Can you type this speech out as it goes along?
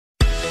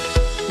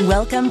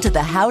Welcome to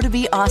the How to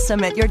Be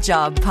Awesome at Your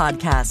Job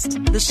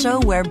podcast, the show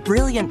where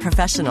brilliant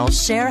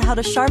professionals share how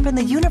to sharpen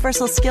the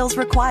universal skills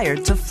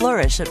required to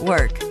flourish at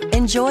work.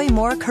 Enjoy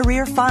more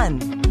career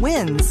fun,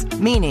 wins,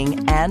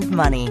 meaning, and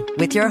money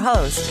with your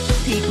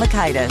host, Pete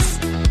Mockaitis.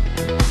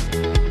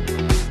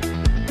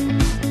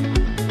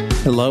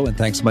 Hello, and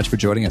thanks so much for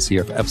joining us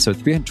here for episode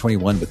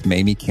 321 with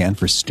Mamie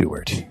Kanfer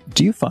Stewart.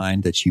 Do you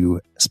find that you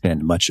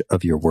spend much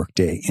of your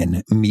workday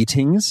in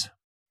meetings?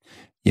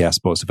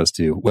 Yes, most of us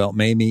do. Well,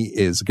 Mamie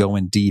is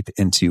going deep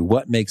into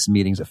what makes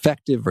meetings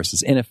effective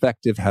versus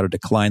ineffective, how to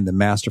decline them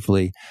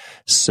masterfully.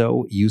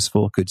 So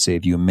useful, could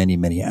save you many,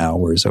 many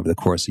hours over the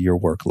course of your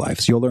work life.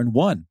 So you'll learn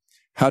 1,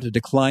 how to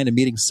decline a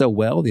meeting so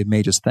well they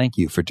may just thank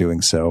you for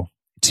doing so.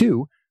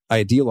 2,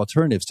 ideal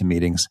alternatives to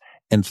meetings.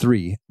 And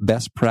 3,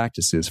 best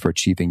practices for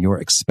achieving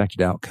your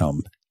expected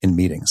outcome in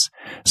meetings.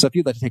 So if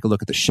you'd like to take a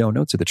look at the show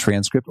notes or the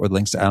transcript or the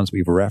links to items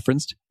we've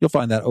referenced, you'll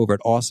find that over at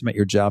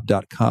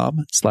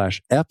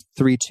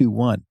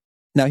awesomeatyourjob.com/F321.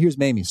 Now here's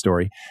Mamie's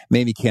story.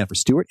 Mamie Kanfer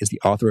Stewart is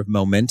the author of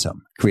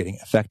Momentum, Creating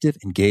Effective,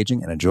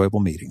 Engaging, and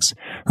Enjoyable Meetings.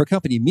 Her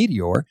company,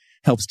 Meteor,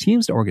 helps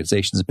teams and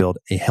organizations build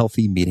a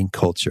healthy meeting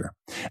culture.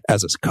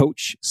 As a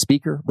coach,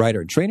 speaker,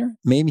 writer, and trainer,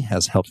 Mamie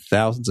has helped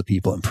thousands of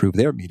people improve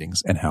their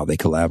meetings and how they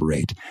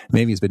collaborate.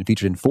 Mamie has been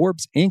featured in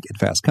Forbes, Inc., and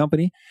Fast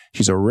Company.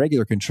 She's a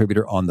regular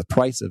contributor on The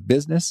Price of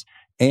Business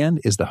and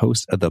is the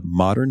host of the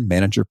Modern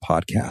Manager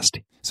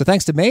podcast. So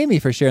thanks to Mamie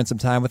for sharing some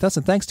time with us,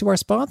 and thanks to our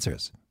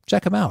sponsors.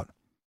 Check them out.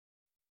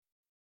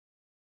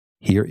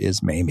 Here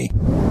is Mamie.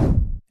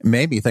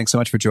 Mamie, thanks so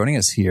much for joining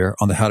us here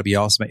on the How to Be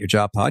Awesome at Your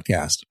Job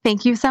podcast.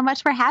 Thank you so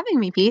much for having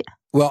me, Pete.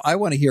 Well, I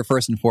want to hear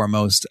first and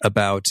foremost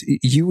about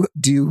you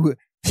do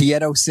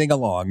piano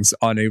sing-alongs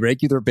on a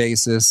regular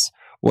basis.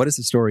 What is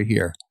the story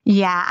here?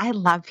 Yeah, I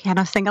love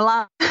piano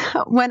sing-along.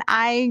 When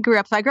I grew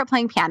up, I grew up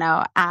playing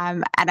piano,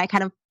 and I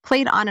kind of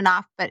played on and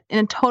off, but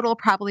in total,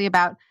 probably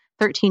about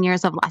 13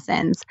 years of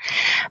lessons.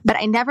 But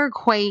I never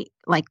quite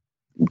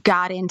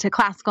got into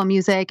classical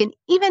music, and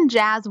even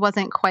jazz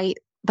wasn't quite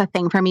the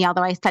thing for me,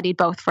 although I studied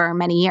both for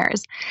many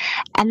years.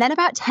 And then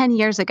about 10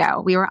 years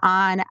ago, we were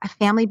on a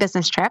family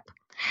business trip,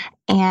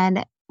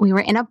 and we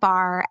were in a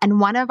bar, and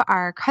one of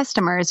our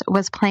customers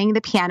was playing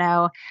the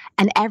piano,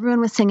 and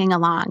everyone was singing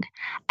along.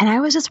 And I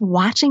was just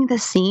watching the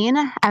scene.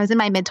 I was in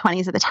my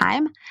mid-20s at the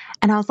time,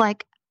 and I was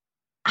like,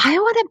 I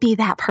want to be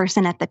that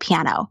person at the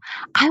piano.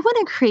 I want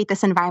to create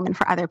this environment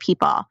for other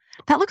people.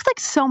 That looks like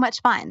so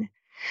much fun.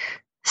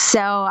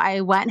 So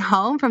I went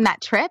home from that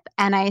trip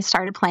and I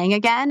started playing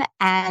again,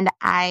 and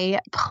I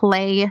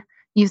play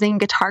using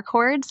guitar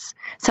chords.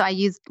 So I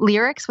use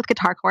lyrics with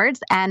guitar chords,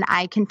 and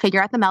I can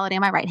figure out the melody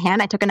on my right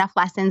hand. I took enough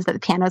lessons that the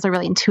piano is a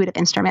really intuitive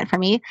instrument for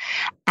me.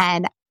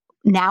 And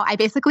now I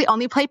basically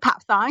only play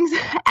pop songs,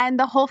 and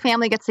the whole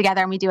family gets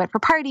together and we do it for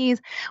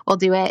parties. We'll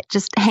do it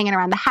just hanging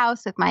around the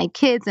house with my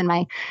kids and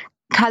my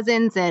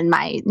cousins and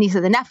my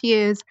nieces and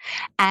nephews.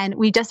 And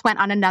we just went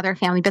on another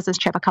family business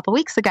trip a couple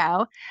weeks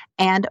ago,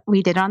 and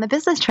we did it on the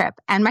business trip.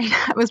 And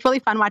it was really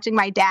fun watching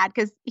my dad,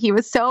 because he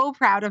was so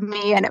proud of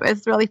me, and it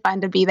was really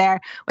fun to be there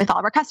with all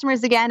of our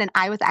customers again. And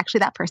I was actually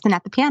that person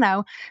at the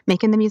piano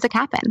making the music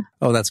happen.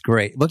 Oh, that's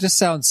great. Well, it just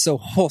sounds so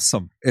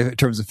wholesome in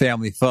terms of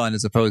family fun,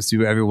 as opposed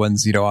to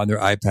everyone's, on their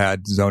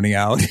iPad zoning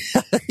out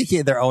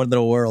in their own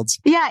little worlds.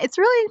 Yeah, it's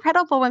really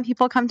incredible when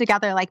people come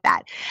together like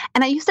that.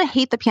 And I used to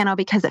hate the piano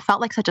because it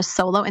felt like such a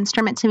solo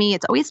instrument to me.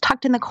 It's always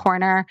tucked in the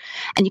corner,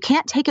 and you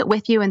can't take it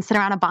with you and sit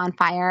around a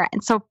bonfire.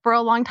 And so for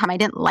a long time, I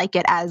didn't like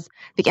it as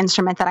the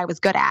instrument that I was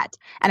good at.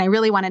 And I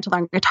really wanted to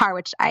learn guitar,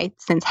 which I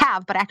since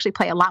have, but I actually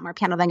play a lot more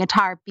piano than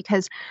guitar,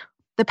 because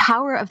the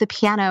power of the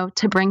piano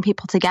to bring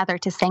people together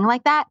to sing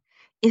like that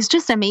is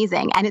just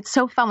amazing. And it's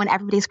so fun when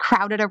everybody's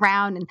crowded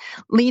around and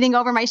leaning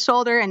over my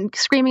shoulder and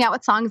screaming out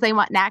what songs they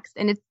want next.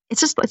 And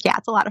it's just,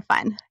 it's a lot of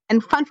fun,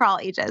 and fun for all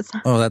ages.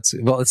 Oh,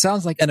 it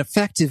sounds like an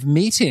effective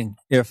meeting,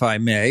 if I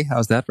may.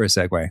 How's that for a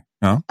segue?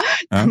 Huh?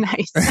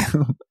 Nice.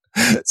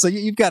 So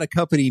you've got a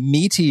company,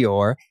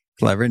 Meteor,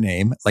 clever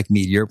name, like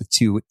meteor with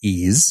 2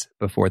 E's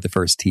before the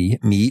first T,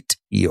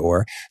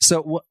 Meteor.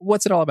 So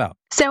what's it all about?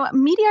 So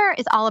Meteor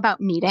is all about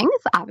meetings,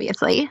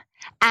 obviously.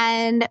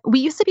 And we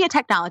used to be a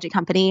technology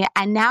company,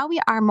 and now we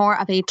are more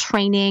of a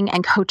training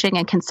and coaching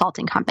and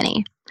consulting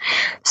company.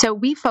 So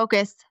we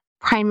focus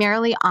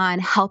primarily on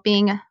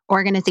helping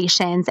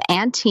organizations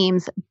and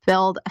teams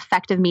build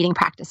effective meeting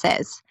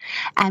practices.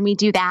 And we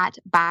do that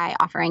by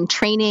offering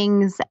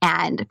trainings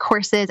and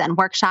courses and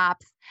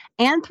workshops,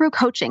 and through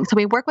coaching. So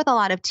we work with a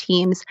lot of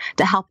teams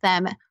to help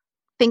them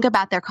think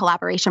about their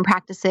collaboration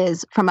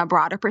practices from a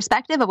broader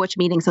perspective, of which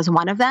meetings is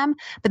one of them,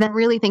 but then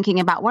really thinking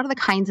about what are the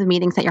kinds of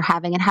meetings that you're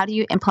having and how do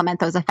you implement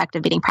those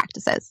effective meeting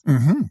practices.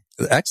 Mm-hmm.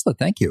 Excellent.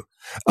 Thank you.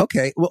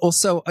 Okay. Well,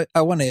 so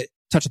I want to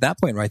touch on that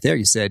point right there.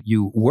 You said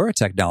you were a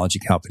technology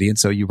company, and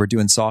so you were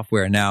doing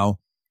software. Now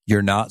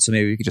you're not. So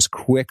maybe we could just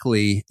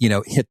quickly,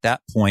 hit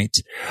that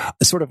point.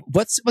 Sort of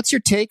what's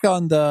your take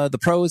on the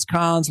pros,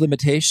 cons,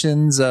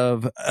 limitations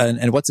of,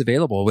 and what's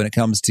available when it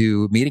comes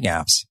to meeting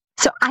apps?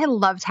 So I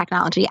love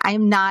technology. I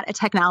am not a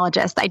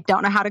technologist. I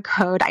don't know how to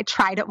code. I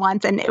tried it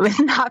once and it was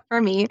not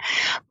for me.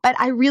 But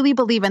I really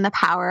believe in the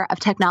power of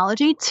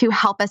technology to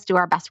help us do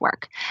our best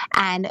work.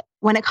 And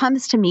when it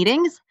comes to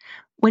meetings,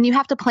 when you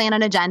have to plan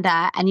an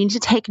agenda and you need to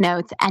take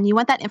notes and you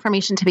want that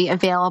information to be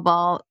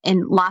available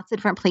in lots of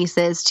different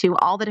places to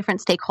all the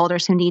different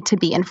stakeholders who need to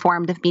be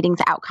informed of meetings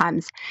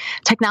outcomes,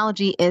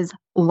 technology is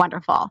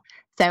wonderful.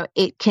 So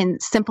it can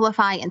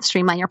simplify and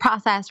streamline your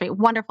process, right?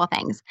 Wonderful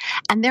things.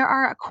 And there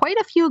are quite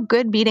a few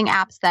good meeting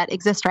apps that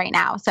exist right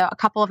now. So a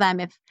couple of them,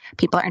 if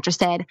people are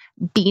interested,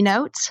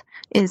 Bnote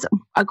is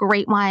a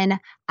great one.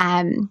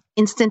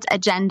 Instant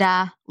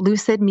Agenda,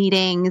 Lucid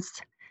Meetings,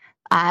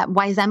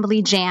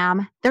 Wisembly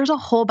Jam. There's a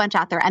whole bunch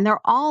out there and they're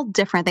all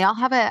different. They all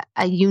have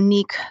a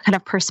unique kind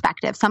of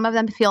perspective. Some of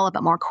them feel a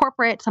bit more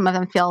corporate. Some of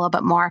them feel a little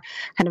bit more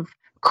kind of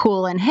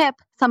cool and hip.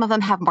 Some of them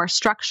have more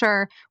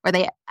structure where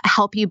they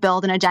help you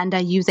build an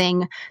agenda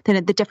using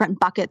the different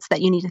buckets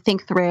that you need to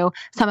think through.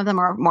 Some of them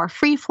are more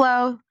free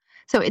flow.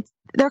 So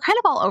they're kind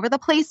of all over the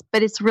place,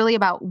 but it's really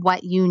about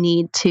what you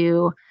need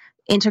to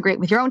integrate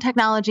with your own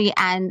technology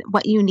and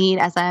what you need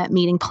as a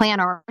meeting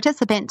planner or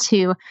participant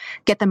to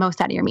get the most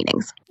out of your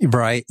meetings.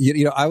 Right.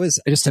 I was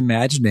just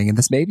imagining, and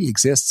this maybe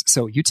exists,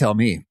 so you tell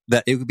me,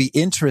 that it would be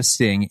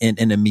interesting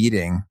in a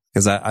meeting,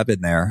 because I've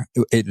been there.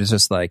 It was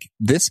just like,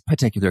 this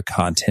particular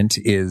content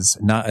is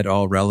not at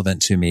all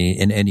relevant to me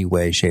in any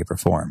way, shape, or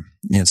form.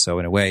 And so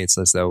in a way, it's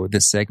as though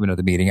this segment of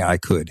the meeting I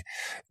could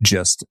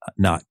just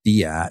not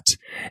be at.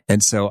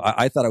 And so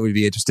I thought it would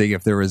be interesting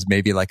if there was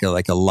maybe like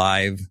a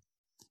live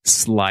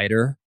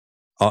slider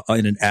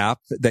in an app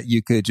that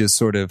you could just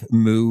sort of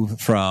move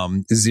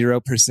from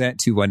 0%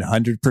 to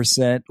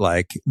 100%.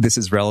 Like, this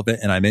is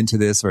relevant and I'm into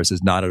this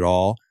versus not at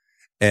all.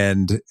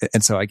 And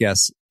so I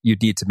guess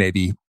you'd need to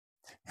maybe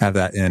have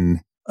that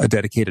in a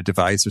dedicated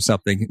device or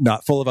something,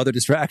 not full of other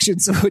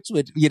distractions, which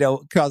would,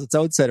 cause its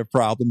own set of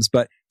problems.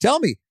 But tell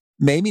me,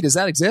 Mamie, does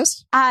that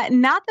exist?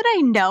 Not that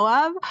I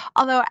know of,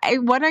 although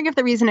I'm wondering if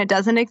the reason it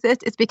doesn't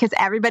exist is because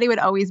everybody would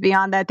always be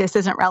on that this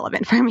isn't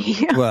relevant for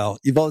me. Well,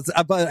 but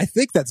I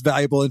think that's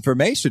valuable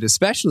information,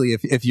 especially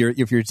if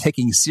you're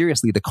taking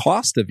seriously the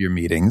cost of your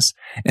meetings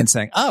and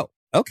saying, oh,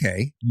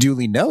 okay,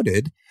 duly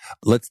noted.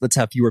 Let's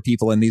have fewer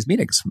people in these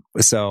meetings.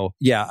 So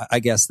yeah, I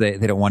guess they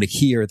don't want to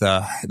hear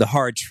the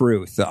hard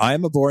truth.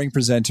 I'm a boring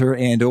presenter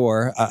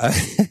or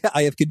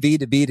I have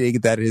convened a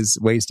meeting that is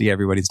wasting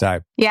everybody's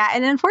time. Yeah.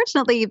 And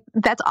unfortunately,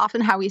 that's often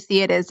how we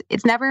see it is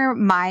it's never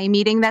my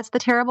meeting that's the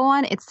terrible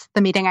one. It's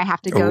the meeting I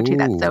have to go to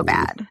that's so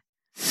bad.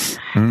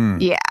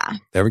 Yeah.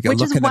 There we go.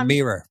 Look in the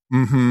mirror.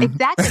 Mm-hmm.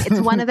 Exactly. It's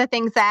one of the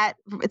things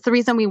it's the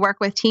reason we work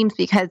with teams,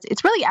 because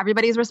it's really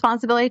everybody's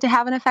responsibility to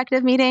have an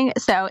effective meeting.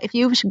 So if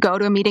you go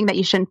to a meeting that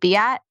you shouldn't be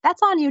at,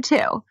 that's on you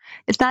too.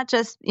 It's not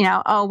just,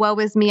 oh, woe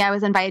is me, I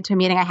was invited to a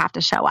meeting, I have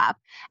to show up.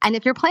 And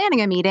if you're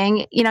planning a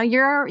meeting, you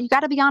got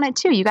to be on it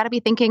too. You got to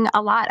be thinking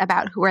a lot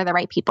about who are the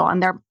right people.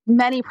 And there are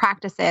many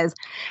practices,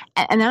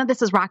 and none of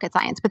this is rocket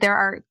science, but there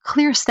are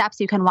clear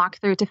steps you can walk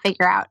through to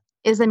figure out,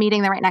 is the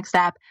meeting the right next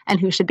step and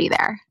who should be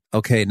there?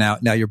 Okay, now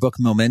your book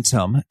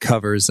Momentum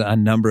covers a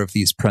number of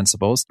these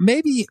principles.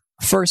 Maybe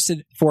first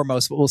and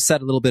foremost, we'll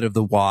set a little bit of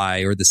the why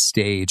or the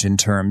stage in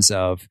terms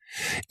of,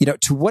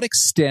 to what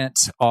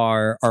extent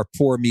are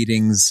poor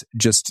meetings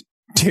just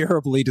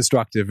terribly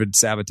destructive and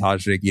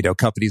sabotaging,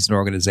 companies and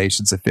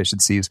organizations'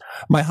 efficiencies?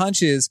 My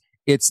hunch is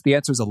the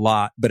answer is a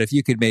lot, but if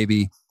you could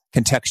maybe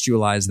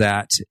contextualize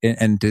that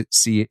and to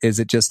see, is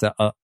it just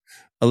a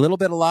little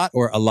bit, a lot,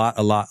 or a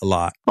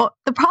lot? Well,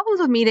 the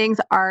problems with meetings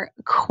are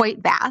quite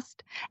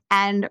vast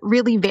and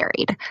really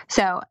varied.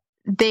 So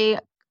they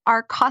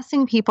are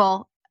costing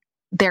people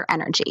their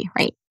energy,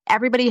 right?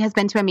 Everybody has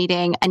been to a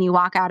meeting and you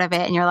walk out of it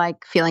and you're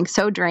like feeling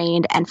so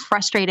drained and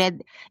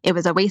frustrated. It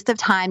was a waste of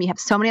time. You have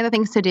so many other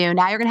things to do.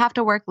 Now you're going to have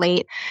to work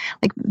late.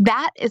 Like,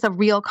 that is a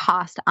real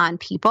cost on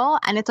people,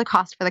 and it's a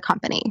cost for the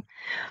company.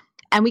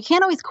 And we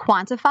can't always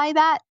quantify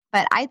that,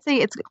 but I'd say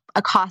it's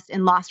a cost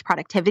in lost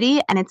productivity,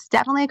 and it's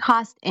definitely a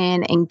cost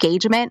in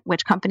engagement,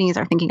 which companies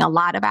are thinking a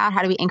lot about.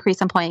 How do we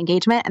increase employee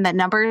engagement? And the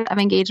numbers of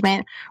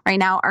engagement right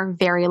now are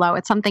very low.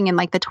 It's something in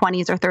like the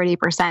 20s or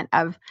 30%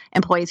 of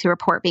employees who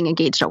report being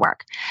engaged at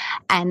work.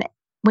 And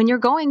when you're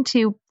going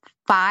to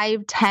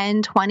 5,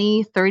 10,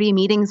 20, 30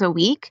 meetings a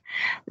week,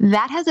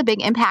 that has a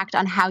big impact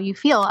on how you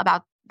feel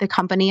about the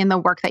company and the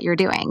work that you're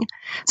doing.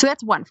 So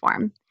that's one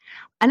form.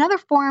 Another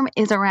form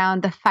is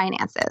around the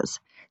finances.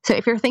 So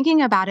if you're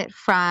thinking about it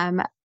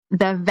from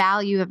the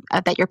value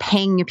that you're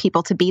paying your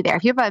people to be there,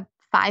 if you have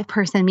a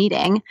 5-person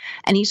meeting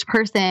and each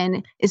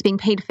person is being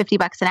paid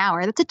 $50 an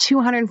hour, that's a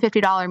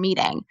 $250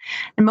 meeting.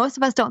 And most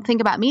of us don't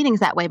think about meetings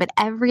that way, but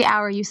every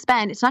hour you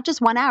spend, it's not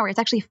just 1 hour, it's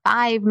actually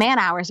 5 man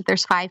hours if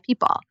there's 5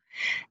 people.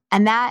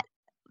 And that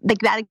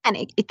again,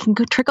 it can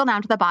trickle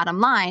down to the bottom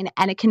line,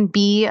 and it can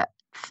be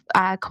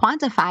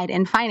quantified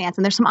in finance.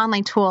 And there's some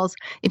online tools.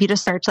 If you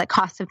just search like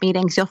cost of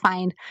meetings, you'll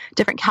find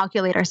different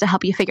calculators to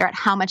help you figure out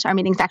how much our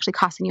meetings actually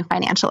costing you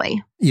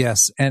financially.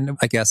 Yes. And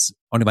I guess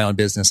owning my own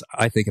business,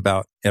 I think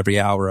about every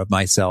hour of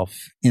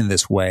myself in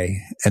this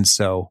way. And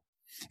so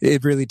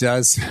It really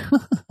does.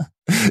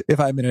 If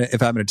I'm in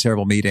a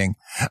terrible meeting,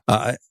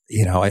 I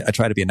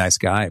try to be a nice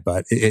guy,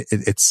 but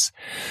it's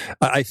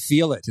I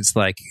feel it. It's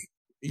like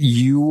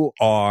you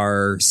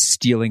are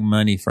stealing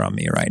money from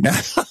me right now.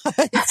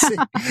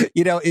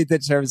 In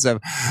terms of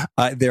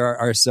there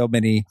are so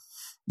many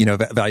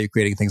value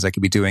creating things I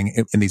could be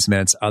doing in these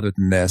minutes other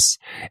than this,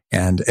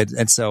 and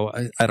so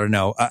I don't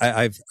know.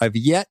 I've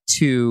yet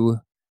to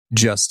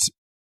just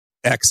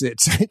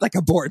exit like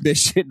a board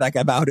mission, like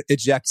I'm out,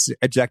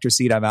 ejector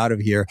seat, I'm out of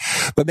here.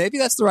 But maybe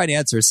that's the right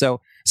answer.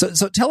 So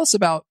tell us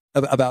about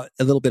a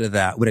little bit of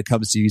that when it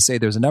comes to, you say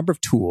there's a number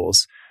of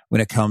tools when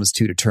it comes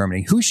to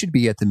determining who should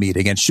be at the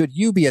meeting, and should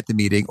you be at the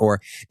meeting, or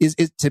is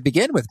to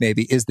begin with,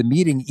 maybe is the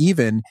meeting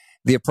even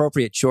the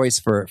appropriate choice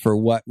for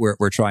what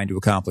we're trying to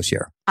accomplish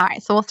here? All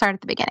right, so we'll start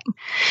at the beginning.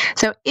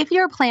 So if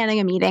you're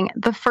planning a meeting,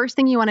 the first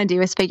thing you want to do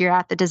is figure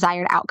out the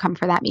desired outcome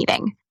for that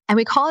meeting. And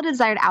we call it a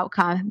desired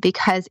outcome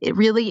because it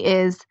really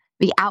is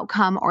the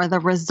outcome or the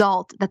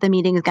result that the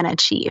meeting is going to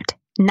achieve,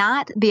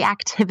 not the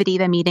activity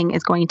the meeting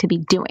is going to be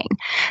doing.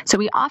 So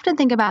we often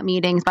think about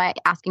meetings by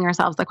asking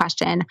ourselves the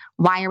question,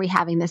 why are we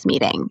having this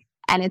meeting?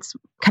 And it's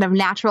kind of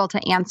natural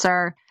to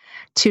answer,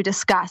 to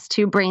discuss,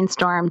 to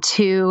brainstorm,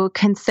 to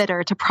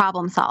consider, to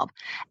problem solve.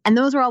 And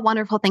those are all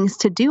wonderful things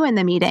to do in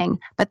the meeting,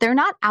 but they're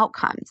not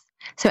outcomes.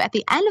 So at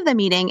the end of the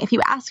meeting, if you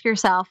ask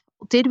yourself,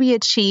 did we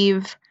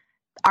achieve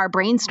our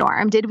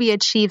brainstorm? Did we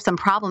achieve some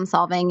problem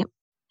solving?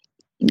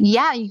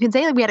 Yeah, you can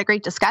say that we had a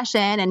great discussion,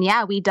 and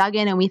yeah, we dug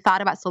in and we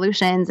thought about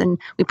solutions and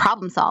we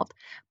problem solved.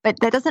 But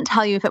that doesn't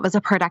tell you if it was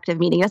a productive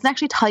meeting. It doesn't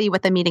actually tell you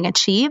what the meeting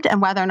achieved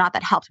and whether or not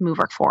that helped move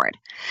work forward.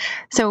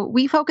 So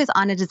we focus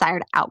on a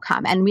desired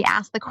outcome, and we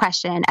ask the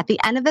question at the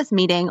end of this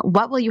meeting,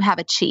 what will you have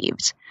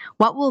achieved?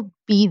 What will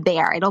be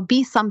there? It'll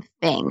be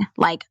something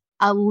like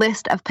a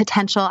list of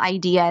potential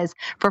ideas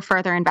for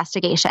further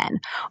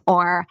investigation,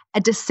 or a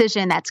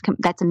decision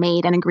that's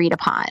made and agreed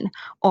upon,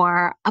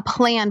 or a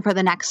plan for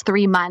the next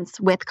 3 months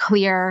with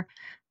clear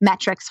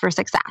metrics for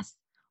success,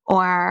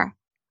 or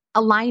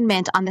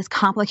alignment on this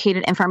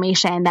complicated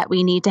information that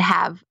we need to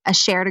have a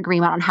shared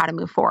agreement on how to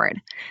move forward.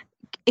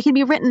 It can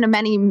be written in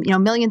many,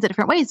 millions of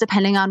different ways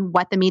depending on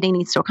what the meeting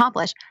needs to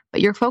accomplish,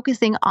 but you're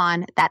focusing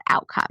on that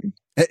outcome.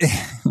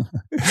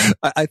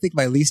 I think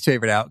my least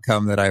favorite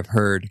outcome that I've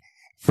heard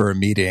for a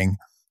meeting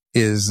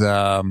is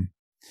to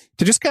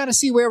just kind of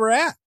see where we're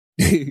at.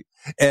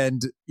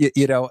 And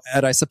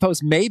and I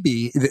suppose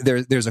maybe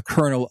there's a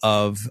kernel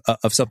of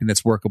something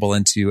that's workable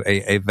into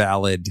a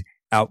valid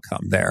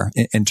outcome there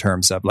in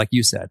terms of, like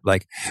you said,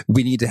 like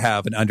we need to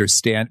have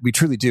we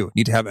truly do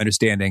need to have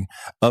understanding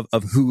of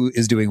who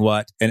is doing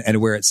what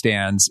and where it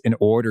stands in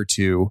order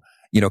to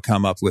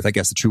come up with, I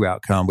guess the true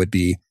outcome would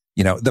be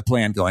the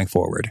plan going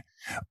forward,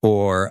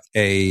 or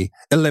a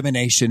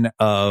elimination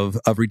of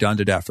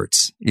redundant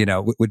efforts,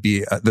 would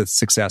be the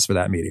success for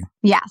that meeting.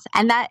 Yes.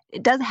 And that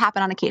it does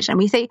happen on occasion.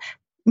 We say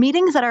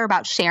meetings that are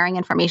about sharing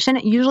information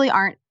usually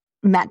aren't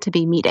meant to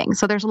be meetings.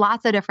 So there's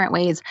lots of different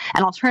ways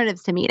and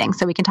alternatives to meetings.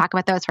 So we can talk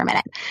about those for a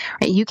minute.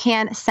 Right? You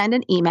can send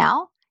an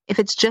email. If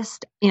it's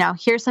just,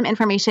 here's some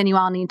information you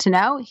all need to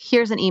know,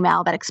 here's an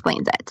email that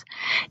explains it.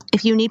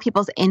 If you need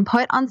people's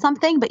input on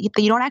something, but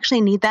you don't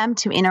actually need them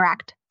to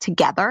interact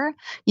together,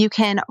 you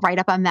can write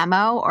up a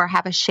memo or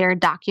have a shared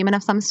document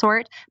of some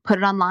sort, put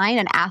it online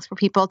and ask for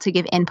people to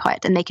give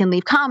input. And they can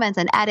leave comments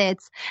and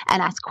edits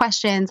and ask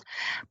questions,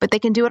 but they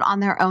can do it on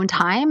their own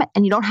time.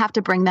 And you don't have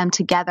to bring them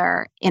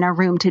together in a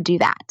room to do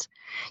that.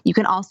 You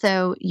can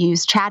also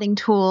use chatting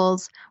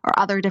tools or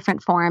other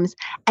different forms.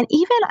 And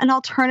even an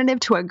alternative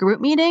to a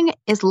group meeting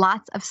is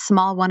lots of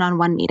small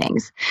one-on-one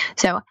meetings.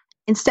 So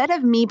instead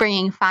of me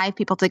bringing 5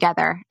 people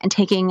together and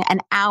taking an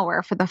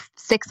hour for the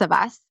 6 of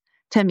us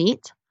to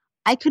meet,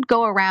 I could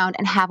go around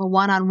and have a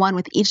one-on-one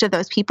with each of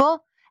those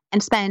people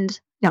and spend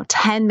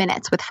 10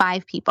 minutes with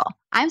 5 people.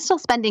 I'm still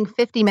spending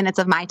 50 minutes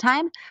of my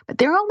time, but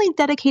they're only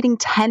dedicating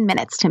 10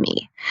 minutes to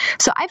me.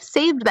 So I've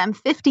saved them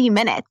 50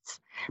 minutes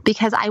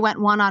because I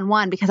went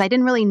one-on-one, because I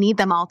didn't really need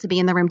them all to be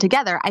in the room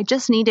together. I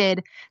just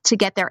needed to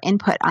get their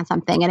input on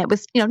something. And it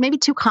was, maybe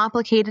too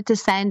complicated to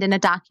send in a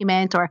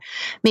document, or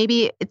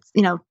maybe it's,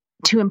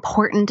 too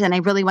important, and I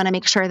really want to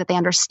make sure that they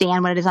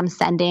understand what it is I'm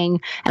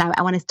sending, and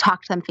I want to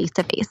talk to them face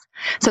to face.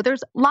 So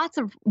there's lots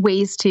of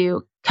ways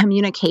to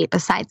communicate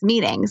besides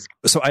meetings.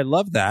 So I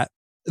love that.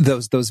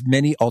 Those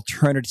many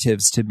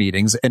alternatives to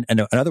meetings. And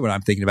another one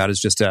I'm thinking about is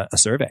just a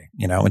survey,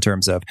 in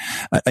terms of,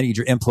 I need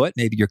your input.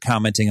 Maybe you're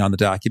commenting on the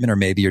document, or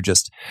maybe you're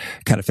just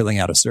kind of filling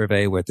out a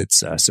survey with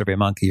its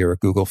SurveyMonkey or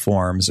Google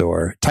Forms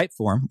or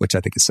Typeform, which I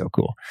think is so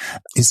cool,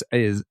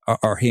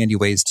 are handy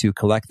ways to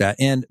collect that.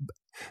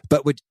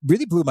 But what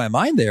really blew my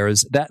mind there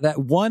is that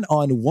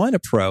one-on-one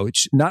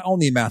approach, not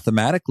only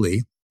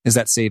mathematically is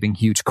that saving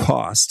huge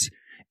cost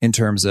in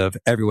terms of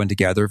everyone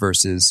together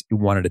versus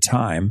one at a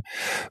time,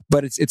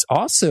 but it's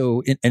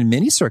also in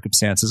many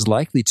circumstances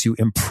likely to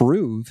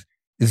improve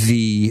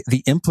the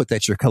input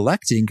that you're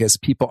collecting, because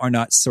people are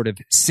not sort of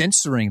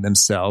censoring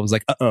themselves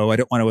like, I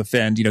don't want to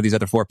offend, these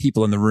other 4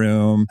 people in the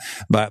room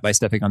by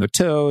stepping on their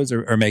toes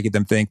or making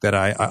them think that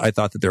I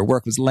thought that their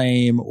work was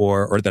lame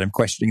or that I'm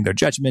questioning their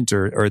judgment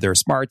or their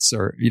smarts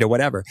or,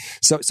 whatever.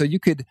 So you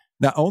could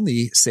not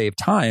only save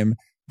time,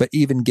 but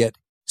even get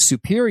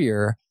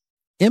superior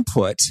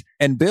input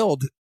and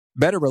build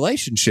better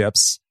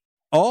relationships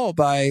all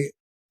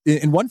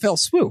in one fell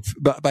swoop,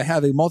 by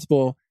having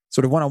multiple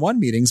sort of one-on-one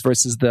meetings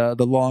versus the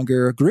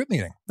longer group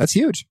meeting. That's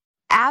huge.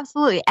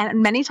 Absolutely.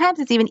 And many times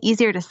it's even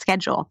easier to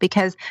schedule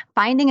because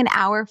finding an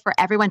hour for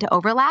everyone to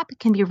overlap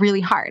can be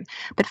really hard.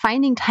 But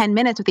finding 10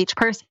 minutes with each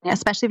person,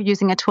 especially if you're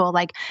using a tool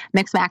like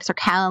Mixmax or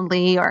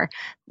Calendly or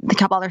a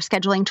couple other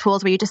scheduling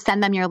tools where you just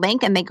send them your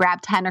link and they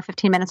grab 10 or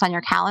 15 minutes on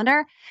your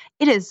calendar,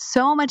 it is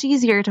so much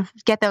easier to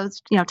get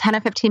those 10 or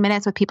 15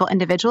 minutes with people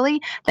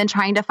individually than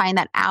trying to find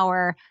that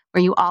hour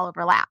where you all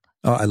overlap.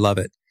 Oh, I love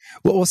it.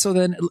 Well, so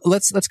then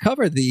let's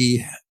cover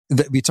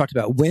we talked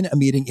about when a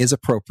meeting is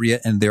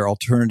appropriate and there are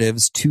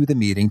alternatives to the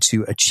meeting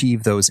to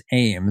achieve those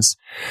aims.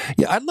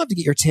 Yeah, I'd love to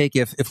get your take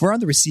if we're on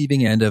the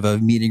receiving end of a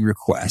meeting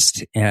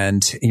request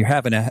and you're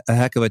having a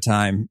heck of a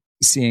time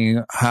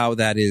seeing how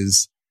that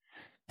is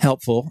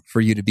helpful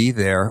for you to be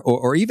there,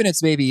 or even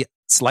it's maybe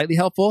slightly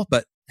helpful,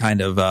 but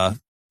kind of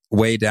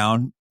way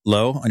down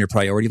low on your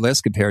priority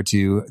list compared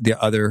to the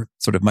other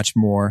sort of much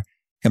more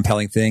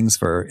compelling things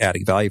for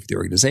adding value for the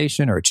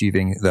organization or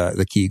achieving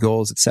the key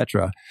goals, et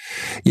cetera.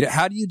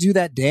 How do you do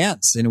that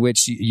dance in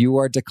which you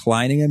are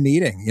declining a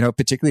meeting?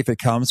 Particularly if it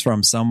comes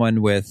from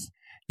someone with,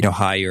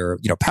 higher,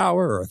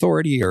 power or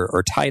authority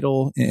or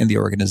title in the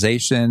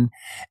organization.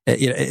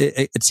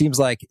 It seems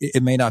like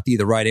it may not be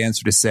the right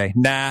answer to say,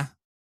 nah,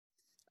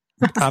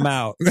 I'm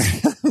out.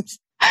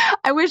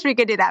 I wish we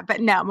could do that, but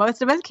no,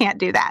 most of us can't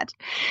do that.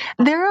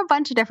 There are a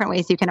bunch of different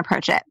ways you can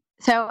approach it.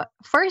 So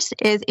first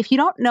is if you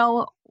don't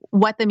know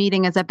what the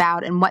meeting is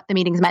about and what the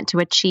meeting is meant to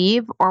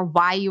achieve or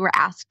why you were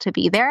asked to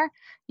be there,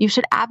 you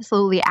should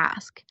absolutely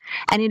ask.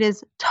 And it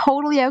is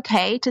totally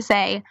okay to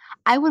say,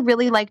 I would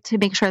really like to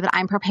make sure that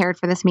I'm prepared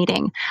for this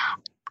meeting.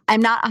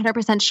 I'm not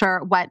 100%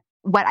 sure what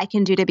I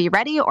can do to be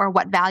ready or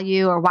what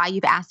value or why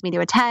you've asked me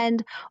to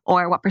attend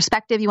or what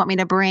perspective you want me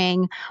to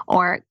bring,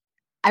 or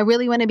I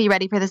really want to be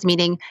ready for this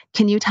meeting.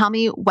 Can you tell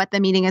me what the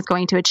meeting is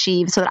going to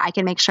achieve so that I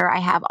can make sure I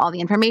have all the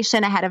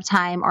information ahead of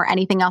time or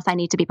anything else I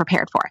need to be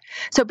prepared for?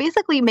 So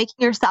basically making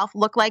yourself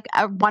look like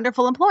a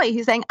wonderful employee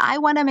who's saying, I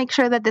want to make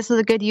sure that this is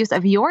a good use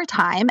of your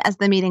time as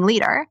the meeting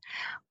leader.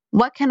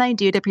 What can I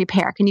do to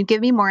prepare? Can you give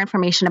me more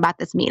information about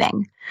this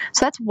meeting?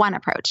 So that's one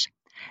approach.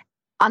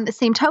 On the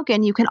same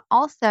token, you can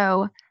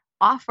also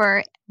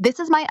offer,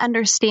 this is my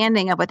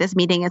understanding of what this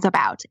meeting is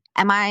about.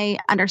 Am I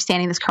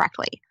understanding this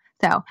correctly?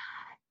 So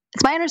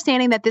it's my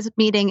understanding that this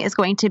meeting is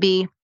going to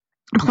be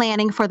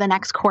planning for the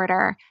next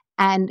quarter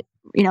and,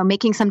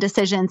 making some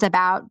decisions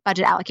about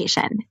budget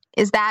allocation.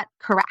 Is that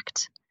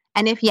correct?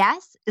 And if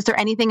yes, is there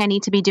anything I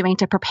need to be doing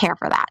to prepare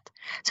for that?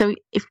 So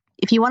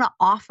if you want to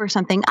offer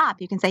something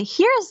up, you can say,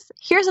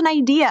 here's an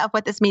idea of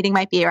what this meeting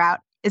might be about.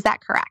 Is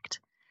that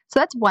correct? So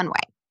that's one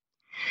way.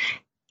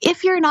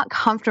 If you're not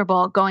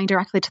comfortable going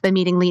directly to the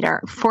meeting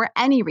leader for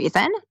any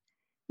reason,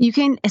 you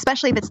can,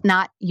 especially if it's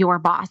not your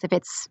boss, if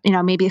it's,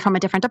 maybe from a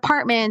different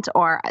department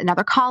or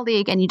another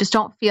colleague, and you just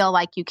don't feel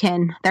like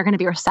they're going to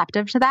be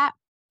receptive to that.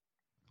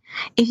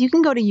 If you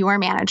can go to your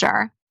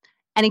manager,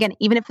 and again,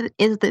 even if it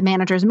is the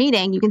manager's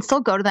meeting, you can still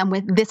go to them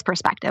with this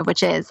perspective,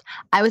 which is,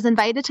 I was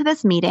invited to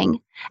this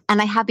meeting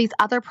and I have these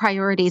other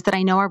priorities that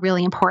I know are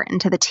really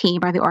important to the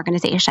team or the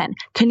organization.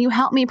 Can you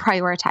help me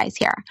prioritize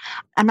here?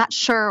 I'm not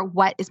sure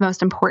what is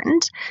most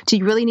important. Do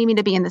you really need me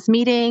to be in this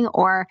meeting?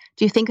 Or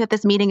do you think that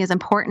this meeting is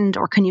important?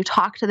 Or can you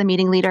talk to the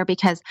meeting leader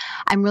because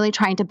I'm really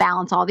trying to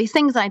balance all these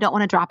things and I don't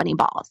want to drop any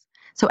balls?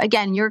 So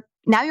again, you're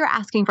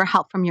asking for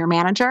help from your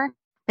manager,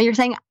 but you're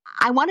saying,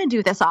 I want to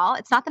do this all.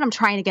 It's not that I'm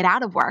trying to get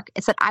out of work.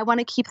 It's that I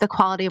want to keep the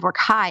quality of work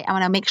high. I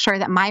want to make sure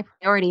that my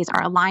priorities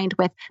are aligned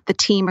with the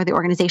team or the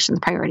organization's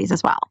priorities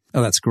as well.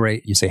 Oh, that's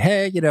great. You say,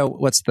 hey,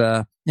 what's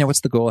the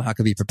goal? How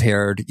can we be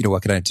prepared?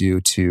 What can I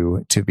do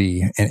to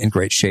be in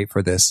great shape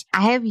for this?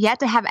 I have yet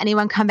to have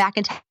anyone come back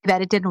and tell me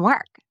that it didn't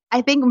work.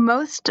 I think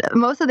most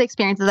of the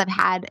experiences I've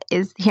had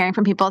is hearing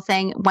from people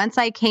saying, once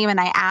I came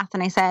and I asked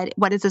and I said,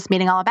 what is this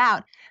meeting all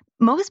about?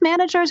 Most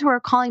managers who are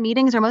calling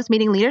meetings or most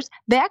meeting leaders,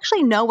 they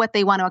actually know what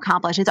they want to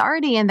accomplish. It's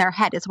already in their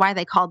head. It's why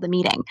they called the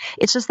meeting.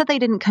 It's just that they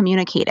didn't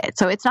communicate it.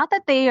 So it's not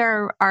that they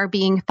are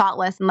being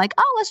thoughtless and like,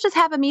 oh, let's just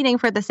have a meeting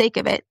for the sake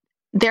of it.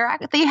 They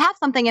have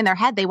something in their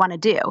head they want to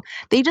do.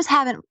 They just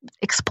haven't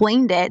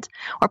explained it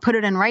or put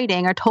it in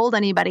writing or told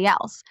anybody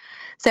else.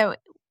 So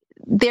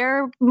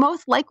they're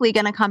most likely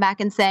going to come back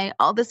and say,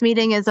 oh, this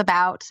meeting is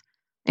about,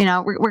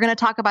 we're going to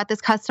talk about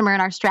this customer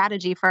and our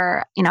strategy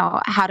for,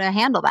 how to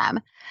handle them.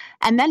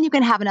 And then you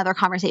can have another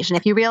conversation.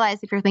 If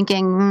you're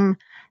thinking,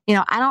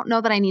 I don't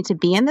know that I need to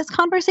be in this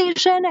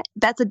conversation,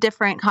 that's a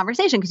different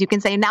conversation because you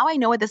can say, now I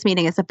know what this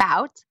meeting is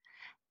about.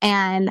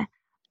 And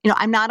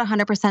I'm not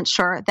 100%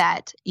 sure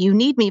that you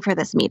need me for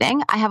this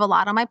meeting. I have a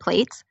lot on my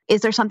plate.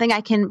 Is there something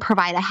I can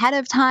provide ahead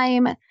of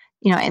time?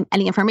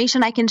 Any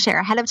information I can share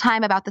ahead of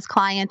time about this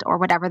client or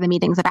whatever the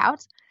meeting's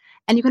about.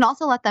 And you can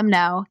also let them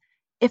know,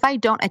 if I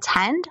don't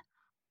attend,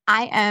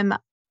 I am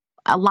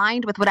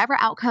aligned with whatever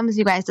outcomes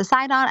you guys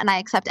decide on, and I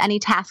accept any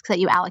tasks that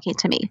you allocate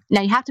to me.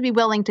 Now, you have to be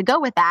willing to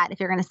go with that if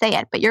you're going to say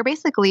it, but you're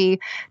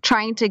basically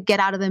trying to get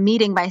out of the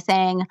meeting by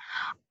saying,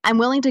 I'm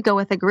willing to go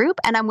with a group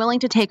and I'm willing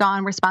to take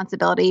on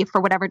responsibility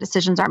for whatever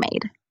decisions are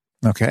made.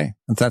 Okay.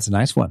 That's a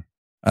nice one.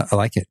 I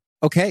like it.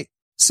 Okay.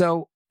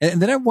 So,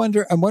 and then I'm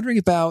wondering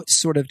about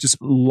sort of just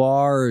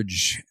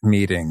large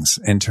meetings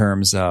in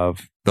terms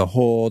of the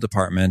whole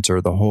department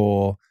or the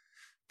whole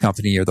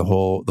company or the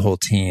whole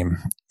team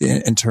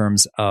in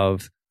terms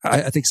of,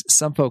 I think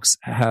some folks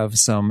have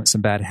some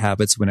bad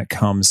habits when it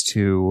comes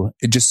to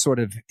just sort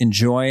of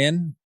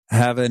enjoying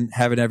having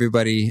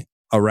everybody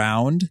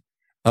around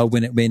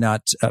when it may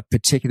not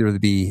particularly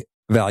be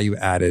value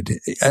added.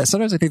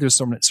 Sometimes I think there's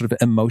some sort of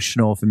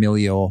emotional,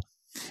 familial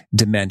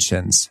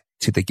dimensions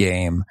to the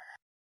game.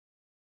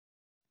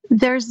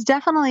 There's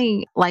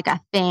definitely like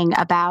a thing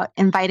about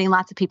inviting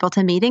lots of people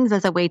to meetings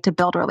as a way to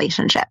build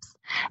relationships.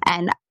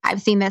 And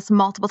I've seen this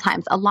multiple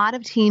times. A lot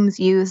of teams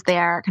use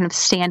their kind of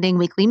standing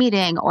weekly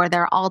meeting or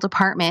their all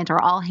department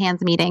or all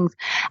hands meetings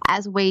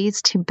as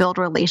ways to build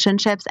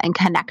relationships and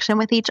connection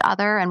with each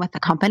other and with the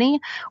company,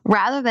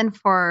 rather than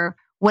for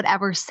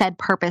whatever said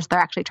purpose they're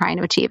actually trying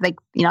to achieve. Like,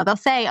 they'll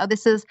say, oh,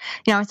 this is,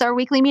 it's our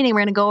weekly meeting. We're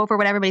going to go over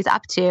what everybody's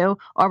up to,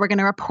 or we're going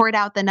to report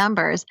out the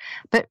numbers.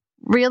 But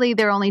really,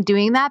 they're only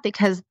doing that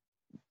because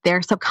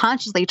they're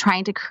subconsciously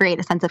trying to create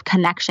a sense of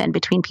connection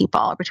between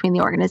people, between the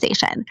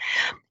organization.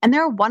 And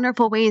there are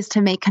wonderful ways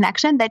to make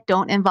connection that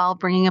don't involve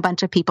bringing a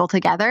bunch of people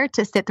together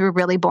to sit through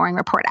really boring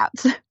report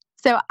outs.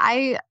 So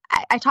I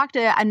talked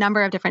to a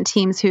number of different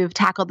teams who've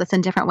tackled this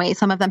in different ways.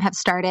 Some of them have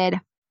started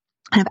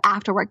kind of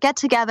after work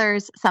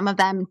get-togethers. Some of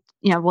them,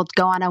 will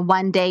go on a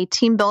one-day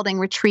team building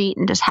retreat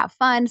and just have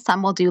fun.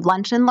 Some will do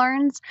lunch and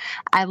learns.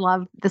 I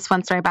love this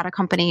one story about a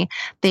company.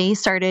 They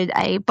started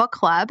a book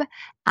club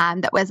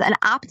that was an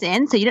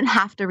opt-in, so you didn't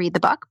have to read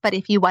the book, but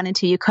if you wanted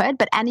to, you could.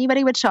 But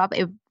anybody would show up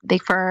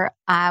for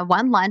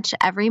one lunch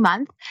every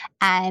month,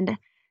 and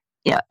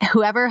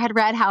whoever had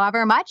read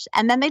however much,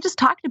 and then they just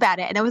talked about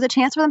it. And it was a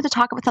chance for them to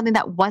talk about something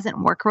that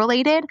wasn't work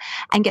related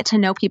and get to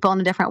know people in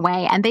a different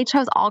way. And they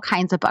chose all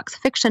kinds of books,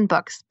 fiction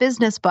books,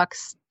 business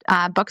books,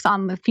 books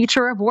on the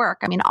future of work.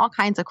 I mean, all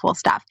kinds of cool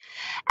stuff.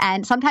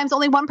 And sometimes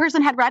only one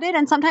person had read it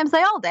and sometimes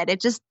they all did.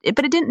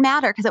 But it didn't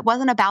matter because it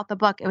wasn't about the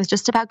book. It was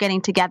just about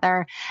getting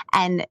together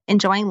and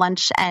enjoying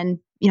lunch and,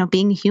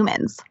 being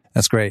humans.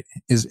 That's great.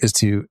 Is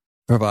to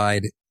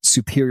provide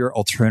superior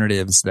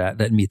alternatives that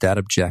meet that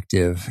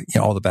objective,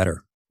 all the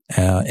better,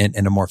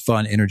 in a more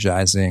fun,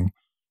 energizing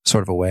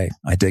sort of a way.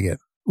 I dig it.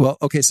 Well,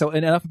 okay. So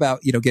enough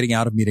about, getting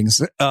out of meetings.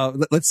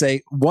 Let's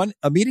say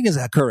a meeting is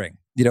occurring.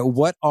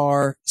 What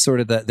are sort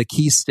of the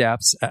key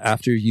steps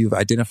after you've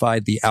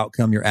identified the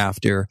outcome you're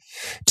after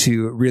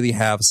to really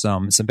have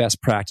some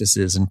best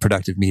practices and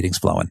productive meetings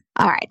flowing?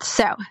 All right.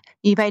 So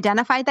you've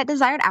identified that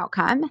desired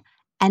outcome,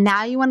 and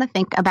now you want to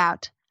think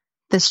about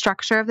the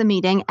structure of the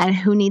meeting and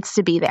who needs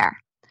to be there.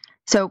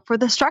 So for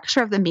the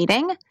structure of the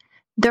meeting,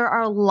 there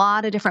are a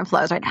lot of different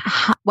flows, right?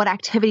 What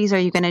activities are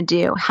you going to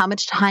do? How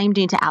much time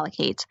do you need to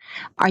allocate?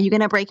 Are you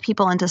going to break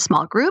people into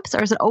small groups,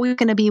 or is it always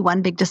going to be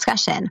one big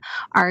discussion?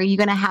 Are you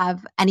going to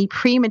have any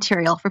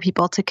pre-material for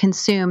people to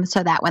consume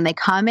so that when they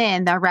come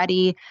in, they're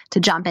ready to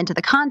jump into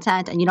the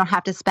content and you don't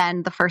have to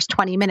spend the first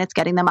 20 minutes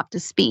getting them up to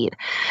speed?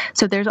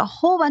 So there's a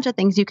whole bunch of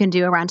things you can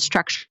do around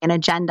structure and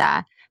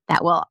agenda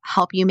that will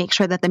help you make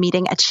sure that the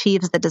meeting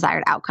achieves the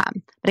desired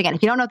outcome. But again,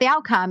 if you don't know the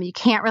outcome, you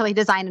can't really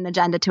design an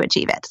agenda to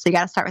achieve it. So you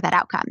got to start with that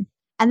outcome.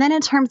 And then in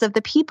terms of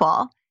the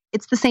people,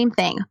 it's the same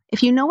thing.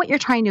 If you know what you're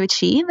trying to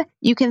achieve,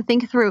 you can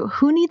think through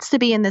who needs to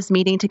be in this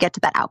meeting to get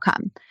to that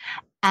outcome.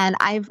 And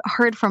I've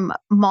heard from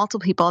multiple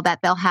people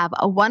that they'll have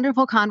a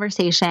wonderful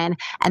conversation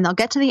and they'll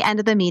get to the end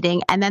of the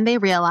meeting and then they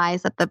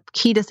realize that the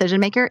key decision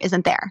maker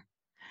isn't there.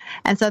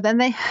 And so then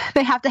they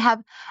have to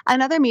have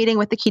another meeting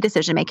with the key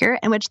decision maker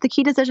in which the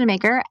key decision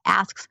maker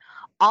asks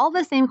all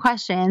the same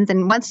questions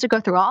and wants to go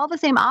through all the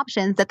same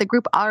options that the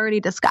group already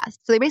discussed.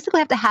 So they basically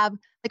have to have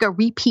like a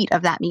repeat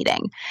of that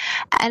meeting.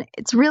 And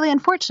it's really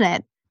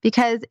unfortunate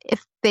because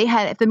if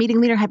the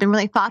meeting leader had been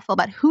really thoughtful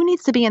about who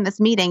needs to be in this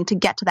meeting to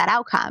get to that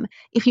outcome,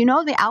 if you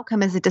know the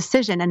outcome is a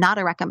decision and not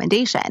a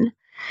recommendation,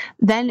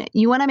 then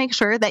you want to make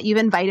sure that you've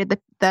invited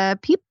the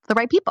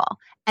right people.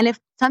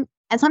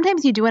 And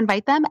sometimes you do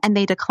invite them and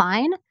they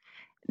decline,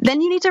 then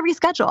you need to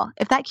reschedule.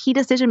 If that key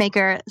decision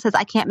maker says,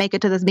 I can't make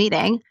it to this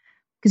meeting,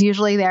 because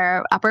usually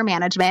they're upper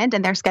management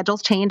and their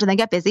schedules change and they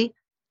get busy,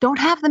 don't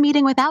have the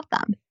meeting without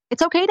them.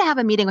 It's okay to have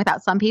a meeting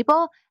without some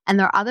people, and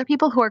there are other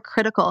people who are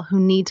critical who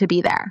need to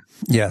be there.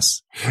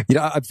 Yes.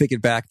 I'm thinking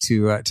back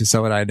to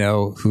someone I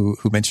know who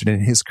mentioned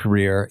in his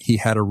career, he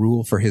had a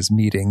rule for his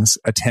meetings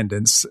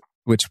attendance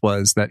which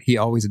was that he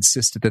always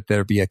insisted that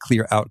there be a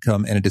clear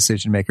outcome and a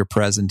decision maker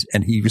present,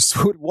 and he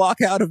just would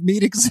walk out of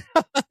meetings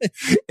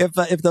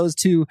if those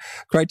two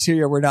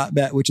criteria were not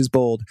met, which is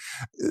bold.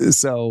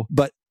 So,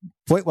 but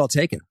point well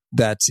taken.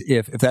 That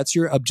if that's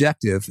your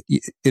objective,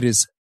 it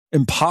is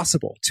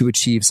impossible to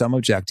achieve some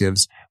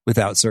objectives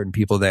without certain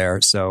people there.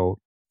 So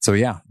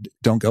yeah,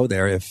 don't go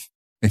there if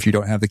you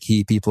don't have the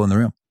key people in the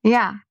room.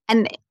 Yeah,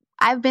 and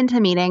I've been to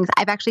meetings.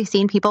 I've actually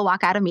seen people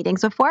walk out of meetings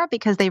before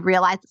because they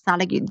realize it's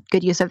not a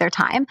good use of their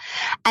time.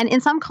 And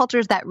in some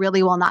cultures, that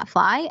really will not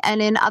fly.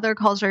 And in other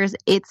cultures,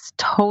 it's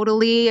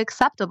totally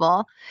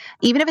acceptable.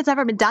 Even if it's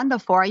never been done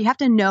before, you have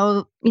to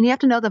know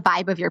the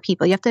vibe of your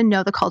people. You have to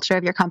know the culture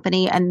of your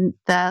company and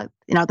the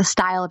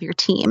style of your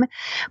team.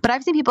 But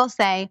I've seen people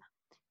say,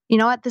 you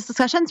know what, this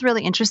discussion's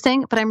really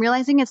interesting, but I'm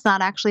realizing it's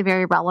not actually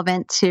very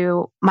relevant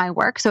to my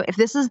work. So if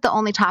this is the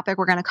only topic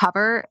we're going to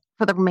cover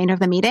for the remainder of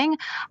the meeting,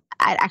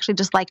 I'd actually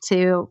just like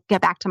to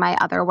get back to my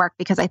other work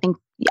because I don't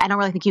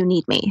really think you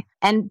need me.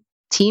 And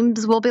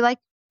teams will be like,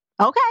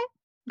 okay,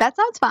 that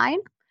sounds fine.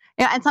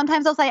 And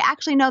sometimes they'll say,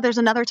 actually, no, there's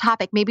another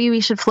topic. Maybe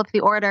we should flip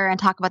the order and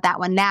talk about that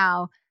one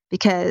now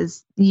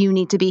because you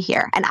need to be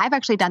here. And I've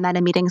actually done that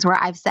in meetings where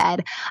I've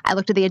said, I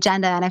looked at the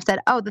agenda and I've said,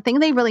 oh, the thing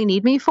they really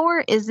need me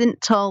for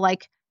isn't till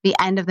like the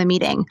end of the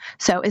meeting.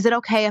 So is it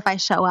okay if I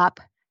show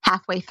up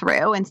halfway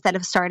through instead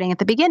of starting at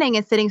the beginning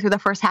and sitting through the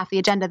first half of the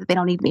agenda that they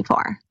don't need me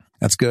for?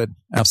 That's good.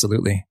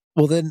 Absolutely.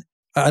 Well, then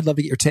I'd love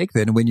to get your take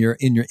then. When you're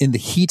in the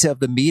heat of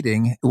the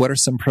meeting, what are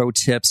some pro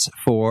tips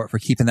for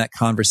keeping that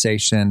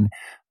conversation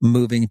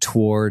moving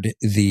toward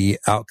the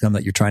outcome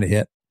that you're trying to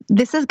hit?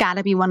 This has got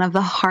to be one of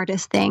the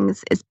hardest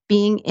things, is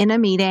being in a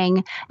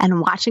meeting and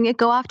watching it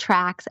go off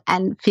tracks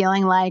and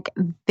feeling like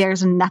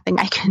there's nothing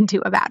I can do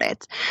about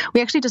it.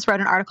 We actually just wrote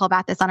an article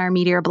about this on our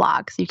Meteor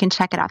blog, so you can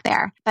check it out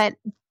there. But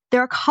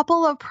there are a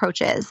couple of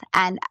approaches,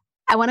 and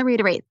I want to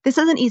reiterate, this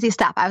isn't easy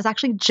stuff. I was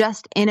actually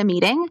just in a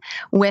meeting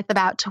with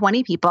about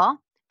 20 people.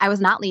 I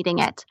was not leading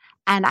it,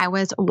 and I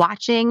was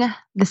watching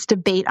this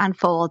debate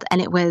unfold,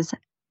 and it was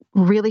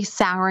really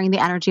souring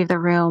the energy of the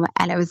room.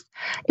 And it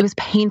was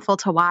painful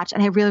to watch.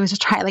 And I really was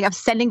just trying, I was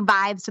sending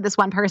vibes to this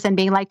one person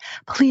being like,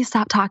 please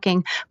stop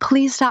talking.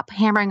 Please stop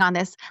hammering on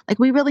this.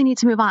 We really need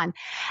to move on.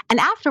 And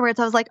afterwards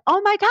I was like,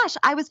 oh my gosh,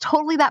 I was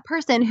totally that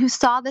person who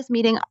saw this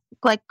meeting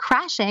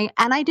crashing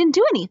and I didn't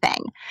do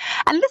anything.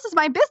 And this is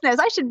my business.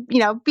 I should,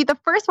 be the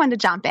first one to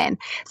jump in.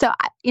 So,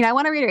 I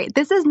want to reiterate,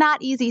 this is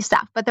not easy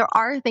stuff, but there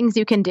are things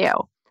you can do.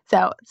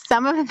 So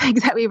some of the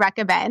things that we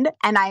recommend,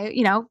 and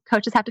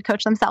coaches have to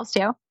coach themselves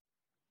too.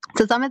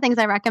 So some of the things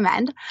I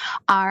recommend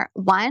are,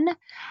 one,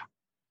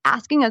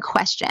 asking a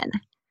question.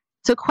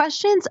 So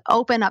questions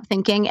open up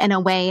thinking in a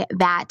way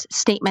that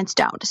statements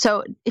don't.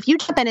 So if you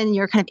jump in and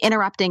you're kind of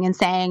interrupting and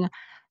saying,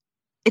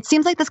 it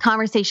seems like this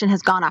conversation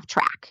has gone off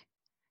track,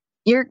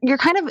 you're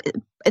kind of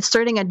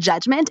asserting a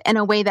judgment in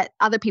a way that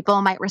other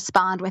people might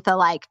respond with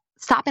a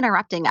stop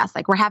interrupting us,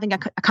 we're having a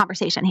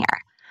conversation here.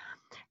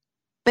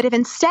 But if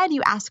instead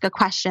you ask a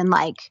question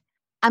like,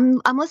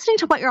 I'm listening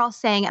to what you're all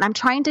saying, and I'm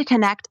trying to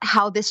connect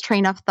how this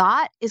train of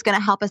thought is going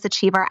to help us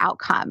achieve our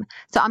outcome.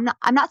 So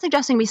I'm not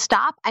suggesting we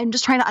stop. I'm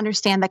just trying to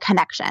understand the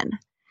connection.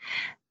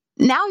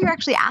 Now you're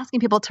actually asking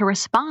people to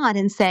respond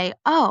and say,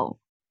 oh,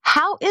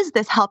 how is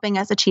this helping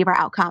us achieve our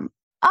outcome?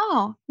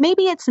 Oh,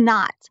 maybe it's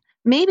not.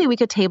 Maybe we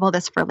could table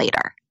this for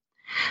later.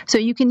 So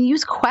you can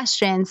use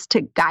questions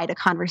to guide a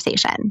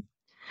conversation.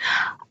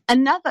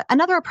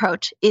 Another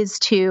approach is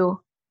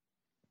to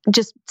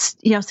just,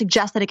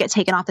 suggest that it get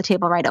taken off the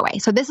table right away.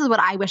 So this is what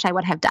I wish I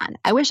would have done.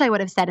 I wish I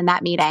would have said in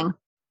that meeting,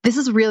 this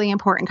is really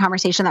important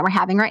conversation that we're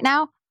having right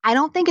now. I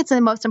don't think it's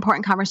the most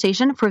important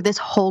conversation for this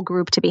whole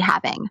group to be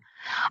having.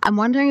 I'm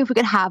wondering if we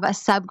could have a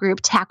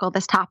subgroup tackle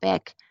this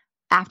topic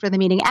after the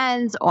meeting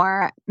ends,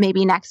 or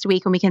maybe next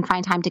week when we can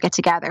find time to get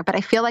together. But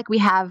I feel like we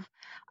have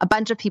a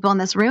bunch of people in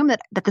this room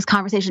that this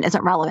conversation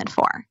isn't relevant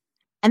for.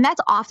 And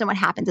that's often what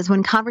happens, is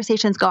when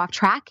conversations go off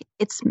track,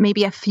 it's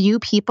maybe a few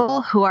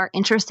people who are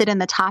interested in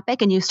the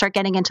topic and you start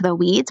getting into the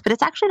weeds, but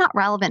it's actually not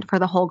relevant for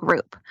the whole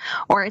group,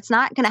 or it's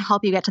not going to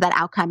help you get to that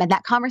outcome. And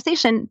that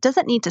conversation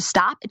doesn't need to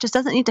stop. It just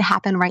doesn't need to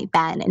happen right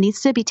then. It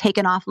needs to be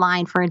taken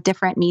offline for a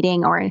different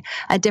meeting or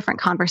a different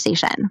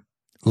conversation.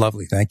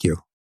 Lovely. Thank you.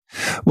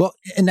 Well,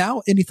 and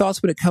now any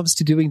thoughts when it comes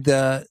to doing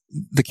the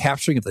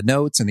capturing of the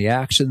notes and the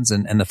actions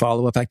and the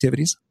follow-up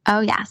activities? Oh,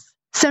 yes.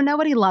 So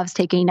nobody loves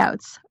taking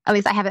notes. At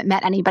least I haven't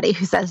met anybody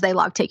who says they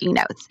love taking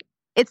notes.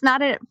 It's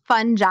not a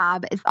fun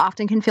job. It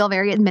often can feel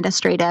very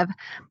administrative,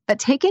 but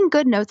taking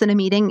good notes in a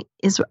meeting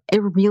is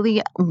a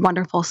really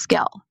wonderful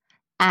skill.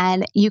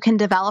 And you can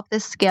develop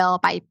this skill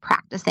by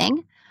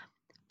practicing.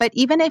 But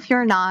even if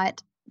you're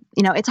not,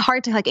 it's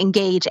hard to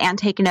engage and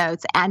take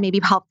notes and maybe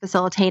help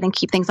facilitate and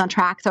keep things on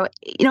track. So,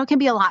 it can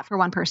be a lot for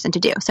one person to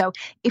do. So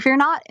if you're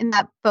not in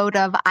that boat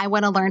of, I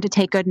want to learn to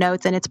take good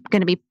notes and it's going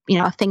to be,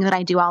 a thing that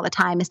I do all the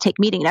time is take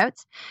meeting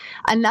notes.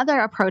 Another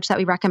approach that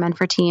we recommend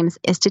for teams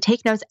is to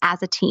take notes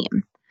as a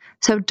team.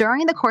 So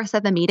during the course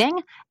of the meeting,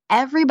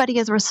 everybody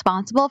is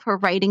responsible for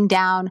writing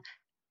down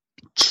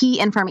key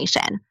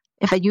information.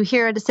 If you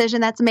hear a decision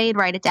that's made,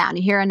 write it down.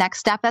 You hear a next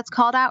step that's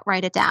called out,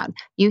 write it down.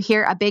 You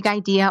hear a big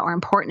idea or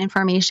important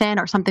information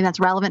or something that's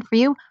relevant for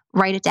you,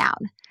 write it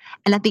down.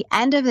 And at the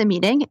end of the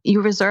meeting,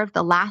 you reserve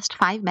the last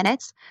 5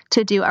 minutes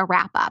to do a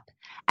wrap up.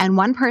 And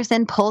one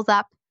person pulls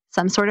up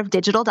some sort of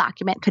digital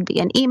document, could be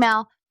an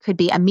email, could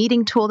be a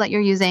meeting tool that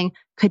you're using,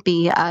 could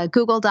be a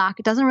Google Doc.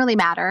 It doesn't really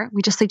matter.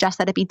 We just suggest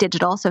that it be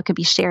digital so it could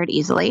be shared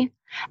easily.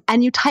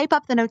 And you type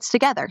up the notes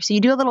together. So you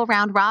do a little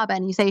round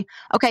robin. You say,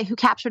 okay, who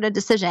captured a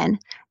decision?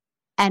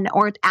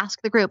 Or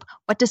ask the group,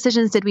 what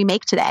decisions did we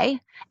make today?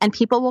 And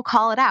people will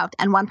call it out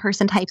and one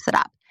person types it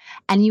up.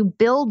 And you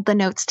build the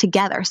notes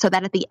together so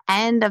that at the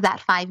end of that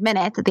 5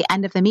 minutes, at the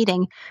end of the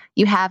meeting,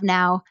 you have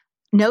now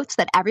notes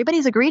that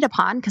everybody's agreed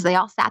upon because they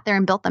all sat there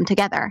and built them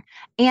together.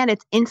 And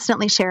it's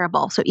instantly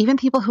shareable. So even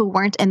people who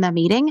weren't in the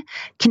meeting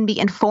can be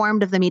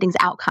informed of the meeting's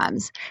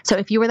outcomes. So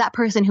if you were that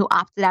person who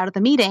opted out of the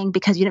meeting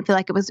because you didn't feel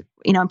like it was,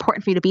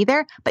 important for you to be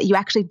there, but you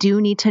actually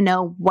do need to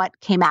know what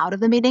came out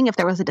of the meeting, if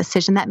there was a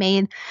decision that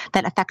made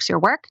that affects your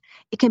work,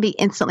 it can be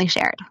instantly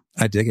shared.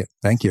 I dig it.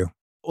 Thank you.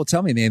 Well,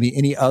 tell me, maybe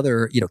any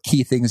other,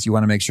 key things you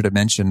want to make sure to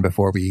mention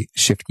before we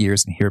shift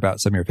gears and hear about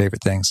some of your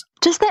favorite things?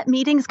 Just that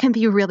meetings can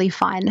be really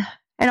fun.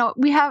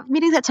 We have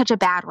meetings at such a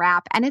bad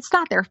rap, and it's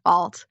not their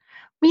fault.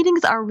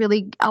 Meetings are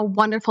really a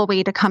wonderful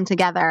way to come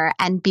together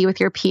and be with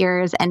your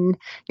peers and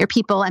your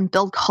people and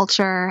build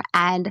culture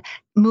and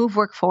move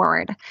work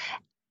forward.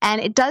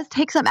 And it does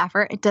take some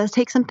effort. It does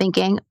take some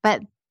thinking,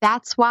 but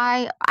that's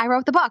why I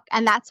wrote the book.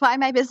 And that's why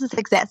my business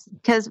exists,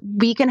 because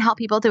we can help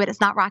people do it.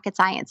 It's not rocket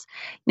science.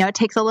 It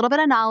takes a little bit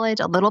of knowledge,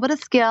 a little bit of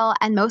skill,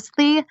 and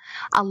mostly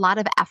a lot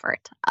of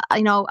effort.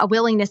 A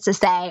willingness to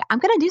say, I'm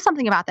going to do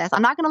something about this.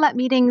 I'm not going to let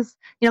meetings,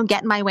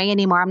 get in my way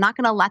anymore. I'm not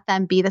going to let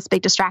them be this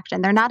big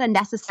distraction. They're not a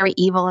necessary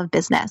evil of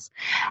business.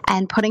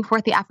 And putting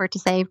forth the effort to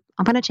say,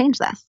 I'm going to change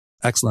this.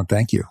 Excellent.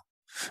 Thank you.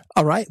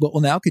 All right. Well,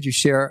 now could you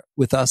share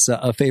with us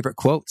a favorite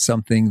quote,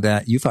 something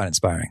that you find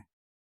inspiring?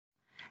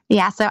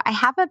 Yeah, so I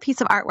have a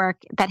piece of artwork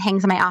that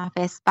hangs in my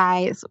office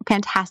by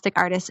fantastic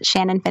artist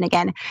Shannon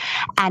Finnegan,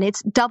 and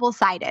it's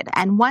double-sided.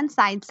 And one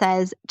side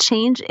says,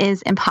 change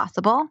is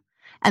impossible,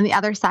 and the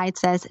other side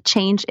says,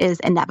 change is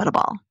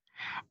inevitable.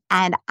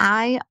 And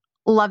I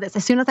love this.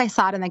 As soon as I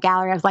saw it in the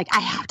gallery, I was like,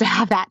 I have to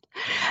have that,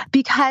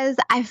 because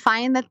I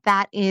find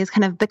that is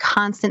kind of the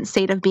constant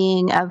state of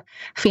being, of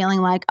feeling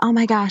like, oh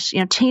my gosh,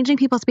 changing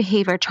people's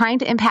behavior, trying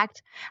to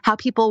impact how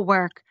people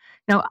work,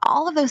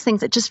 all of those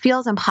things. It just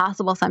feels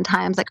impossible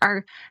sometimes. Like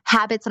our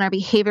habits and our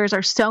behaviors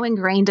are so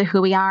ingrained to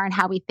who we are and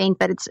how we think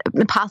that it's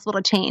impossible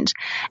to change.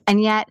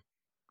 And yet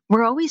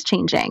we're always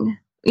changing.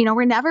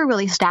 We're never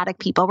really static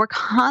people. We're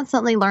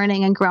constantly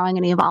learning and growing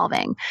and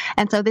evolving.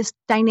 And so this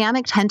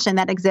dynamic tension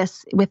that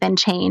exists within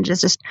change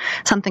is just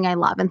something I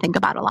love and think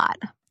about a lot.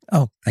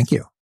 Oh, thank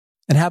you.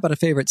 And how about a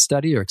favorite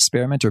study or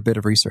experiment or bit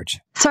of research?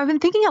 So I've been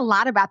thinking a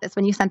lot about this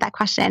when you sent that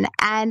question.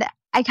 And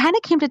I kind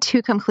of came to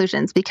 2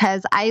 conclusions,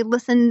 because I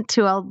listen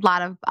to a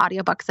lot of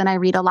audiobooks and I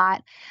read a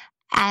lot.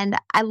 And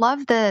I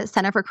love the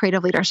Center for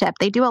Creative Leadership.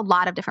 They do a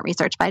lot of different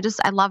research, but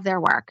I love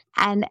their work.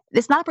 And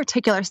it's not a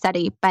particular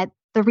study, but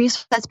the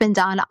research that's been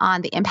done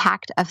on the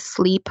impact of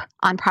sleep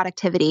on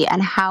productivity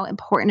and how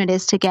important it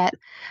is to get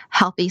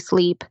healthy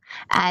sleep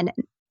and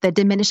the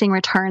diminishing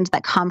returns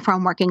that come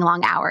from working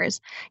long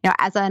hours.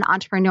 As an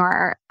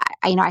entrepreneur,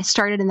 I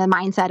started in the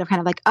mindset of kind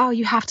of like, oh,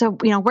 you have to,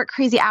 work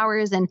crazy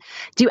hours and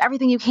do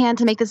everything you can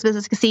to make this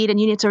business succeed.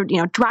 And you need to,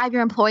 drive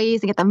your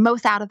employees and get the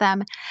most out of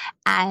them.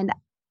 And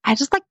I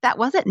just that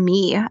wasn't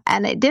me.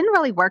 And it didn't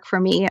really work for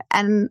me.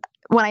 And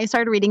when I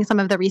started reading some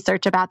of the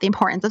research about the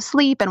importance of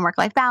sleep and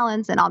work-life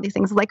balance and all these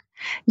things,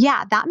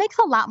 yeah, that makes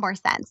a lot more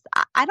sense.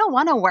 I don't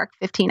want to work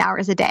 15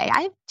 hours a day.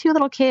 I have 2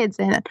 little kids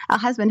and a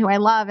husband who I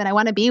love and I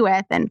want to be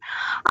with, and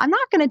I'm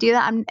not going to do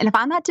that. And if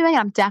I'm not doing it,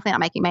 I'm definitely not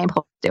making my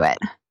employees do it.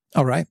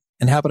 All right.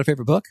 And how about a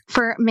favorite book?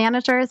 For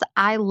managers,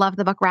 I love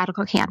the book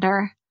Radical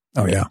Candor.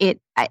 Oh, yeah.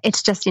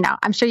 It's just,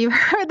 I'm sure you've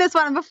heard this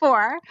one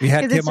before. We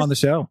had Kim on the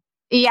show.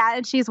 Yeah,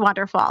 and she's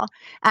wonderful.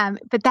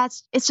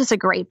 But it's just a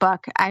great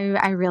book.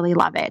 I really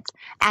love it.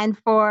 And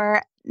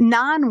for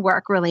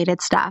non-work related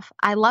stuff,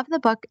 I love the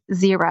book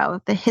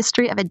Zero, The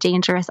History of a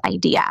Dangerous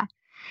Idea.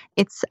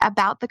 It's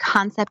about the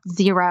concept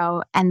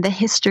zero and the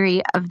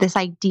history of this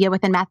idea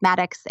within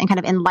mathematics and kind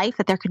of in life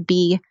that there could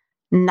be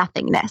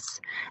nothingness.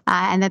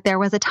 And that there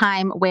was a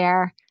time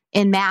where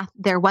in math,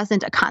 there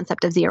wasn't a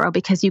concept of zero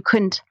because you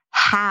couldn't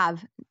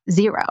have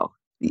zero.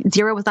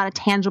 Zero was not a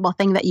tangible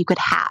thing that you could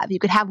have. You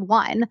could have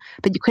 1,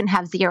 but you couldn't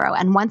have 0.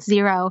 And once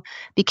 0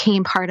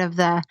 became part of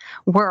the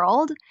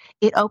world,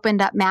 it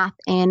opened up math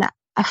in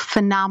a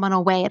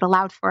phenomenal way. It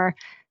allowed for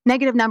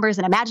negative numbers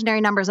and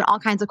imaginary numbers and all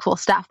kinds of cool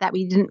stuff that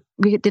we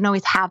didn't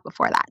always have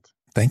before that.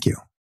 Thank you.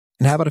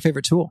 And how about a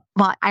favorite tool?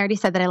 Well, I already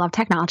said that I love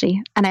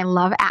technology and I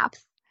love apps.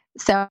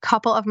 So a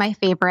couple of my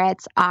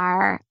favorites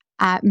are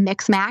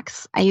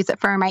Mixmax. I use it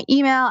for my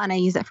email and I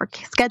use it for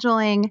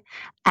scheduling,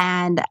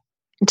 and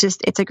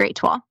it's a great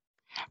tool.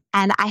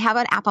 And I have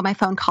an app on my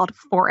phone called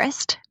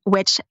Forest,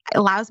 which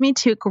allows me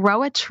to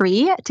grow a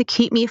tree to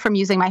keep me from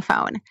using my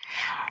phone.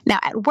 Now,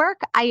 at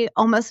work, I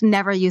almost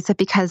never use it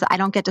because I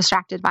don't get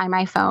distracted by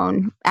my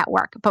phone at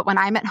work. But when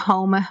I'm at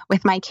home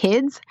with my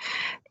kids,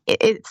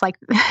 it's like,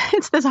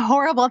 it's this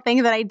horrible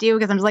thing that I do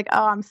because I'm just like,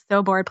 oh, I'm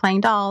so bored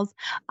playing dolls.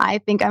 I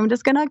think I'm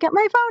just going to get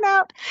my phone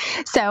out.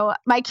 So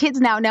my kids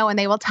now know, and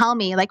they will tell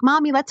me like,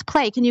 Mommy, let's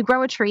play. Can you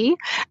grow a tree?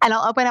 And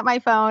I'll open up my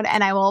phone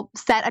and I will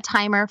set a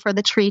timer for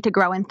the tree to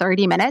grow in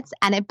 30 minutes.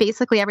 And it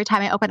basically, every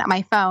time I open up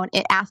my phone,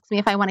 it asks me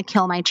if I want to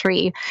kill my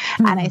tree.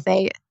 And I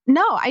say,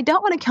 no, I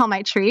don't want to kill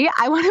my tree.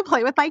 I want to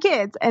play with my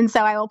kids. And so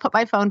I will put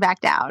my phone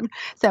back down.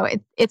 So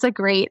it's a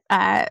great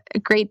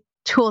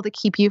tool to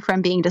keep you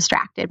from being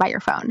distracted by your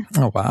phone.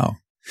 Oh, wow.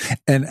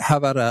 And how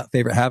about a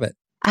favorite habit?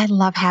 I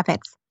love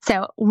habits.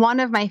 So one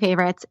of my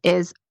favorites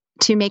is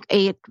to make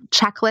a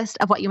checklist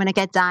of what you want to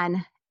get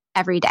done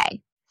every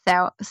day.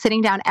 So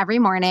sitting down every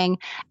morning,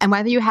 and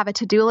whether you have a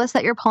to-do list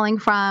that you're pulling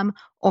from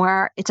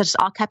or it's just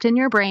all kept in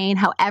your brain,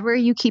 however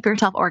you keep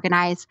yourself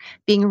organized,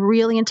 being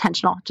really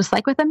intentional, just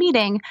like with a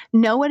meeting,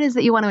 know what it is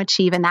that you want to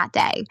achieve in that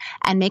day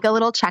and make a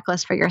little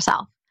checklist for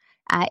yourself.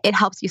 It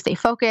helps you stay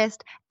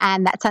focused,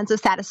 and that sense of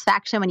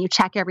satisfaction when you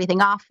check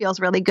everything off feels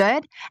really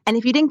good. And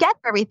if you didn't get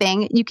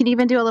everything, you can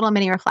even do a little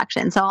mini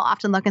reflection. So I'll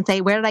often look and say,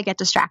 where did I get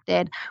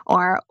distracted?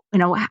 Or,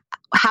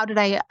 how did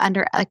I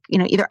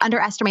either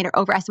underestimate or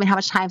overestimate how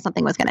much time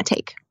something was going to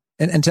take?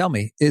 And tell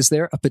me, is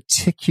there a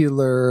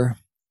particular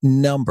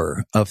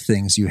number of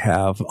things you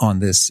have on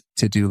this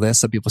to-do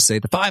list? Some people say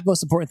the 5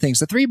 most important things,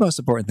 the 3 most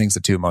important things, the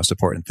 2 most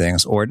important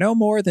things, or no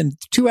more than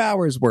 2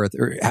 hours worth.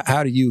 Or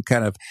how do you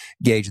kind of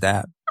gauge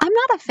that? I'm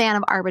not a fan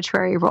of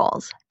arbitrary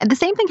rules. And the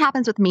same thing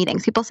happens with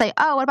meetings. People say,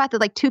 oh, what about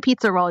the 2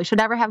 pizza rule? You should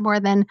never have more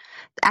than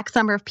X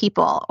number of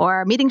people,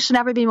 or meetings should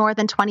never be more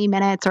than 20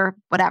 minutes or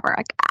whatever.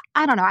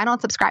 I don't know. I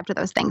don't subscribe to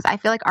those things. I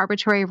feel like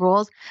arbitrary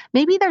rules,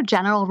 maybe they're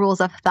general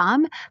rules of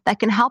thumb that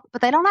can help,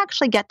 but they don't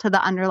actually get to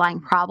the underlying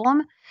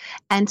problem.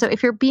 And so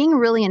if you're being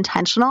really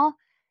intentional,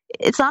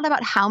 it's not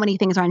about how many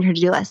things are on your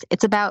to-do list.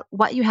 It's about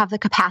what you have the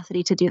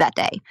capacity to do that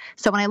day.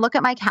 So when I look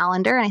at my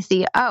calendar and I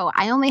see, oh,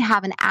 I only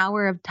have an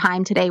hour of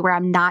time today where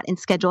I'm not in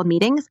scheduled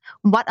meetings,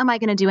 what am I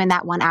going to do in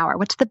that 1 hour?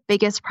 What's the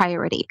biggest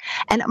priority?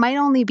 And it might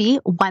only be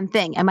one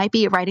thing. It might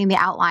be writing the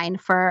outline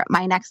for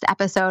my next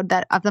episode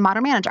of The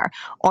Modern Manager,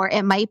 or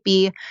it might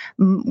be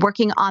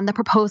working on the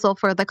proposal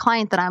for the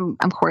client that I'm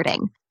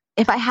courting.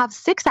 If I have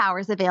 6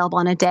 hours available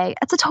in a day,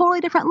 it's a totally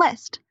different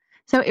list.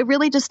 So it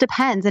really just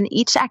depends. And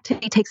each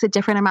activity takes a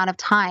different amount of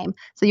time.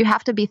 So you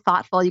have to be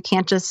thoughtful. You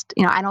can't just,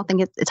 I don't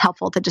think it's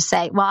helpful to just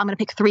say, well, I'm going to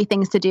pick 3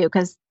 things to do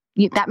because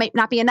that might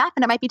not be enough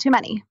and it might be too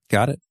many.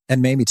 Got it.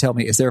 And Mamie, tell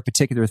me, is there a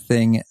particular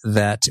thing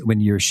that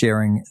when you're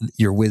sharing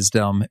your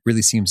wisdom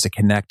really seems to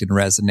connect and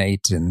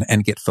resonate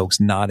and get folks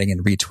nodding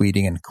and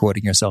retweeting and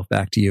quoting yourself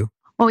back to you?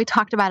 Well, we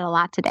talked about it a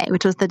lot today,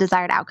 which was the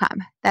desired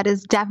outcome. That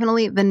is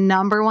definitely the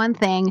number one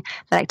thing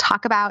that I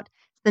talk about.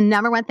 The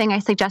number one thing I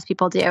suggest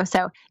people do.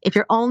 So if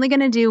you're only going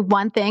to do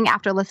one thing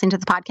after listening to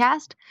this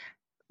podcast,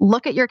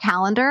 look at your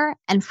calendar,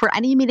 and for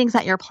any meetings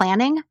that you're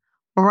planning,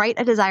 write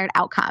a desired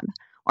outcome.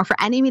 Or for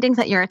any meetings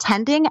that you're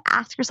attending,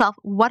 ask yourself,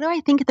 what do I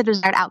think the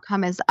desired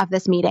outcome is of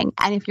this meeting?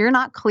 And if you're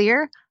not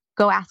clear,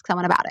 go ask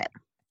someone about it.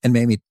 And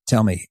Mamie,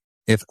 tell me,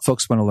 if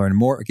folks want to learn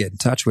more or get in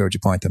touch, where would you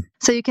point them?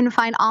 So you can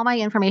find all my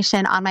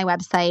information on my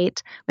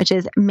website, which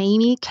is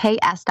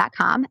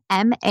mamieks.com,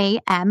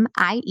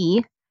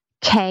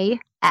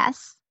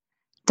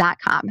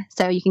 MAMIEKS.com.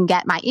 So you can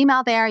get my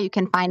email there. You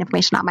can find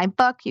information on my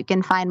book. You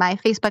can find my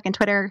Facebook and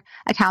Twitter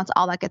accounts,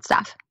 all that good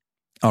stuff.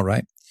 All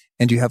right.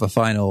 And do you have a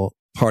final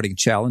parting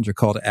challenge or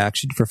call to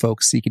action for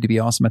folks seeking to be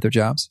awesome at their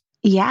jobs?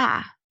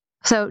 Yeah.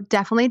 So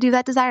definitely do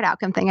that desired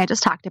outcome thing I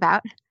just talked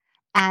about.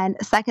 And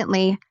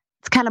secondly,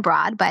 it's kind of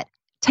broad, but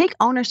take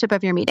ownership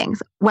of your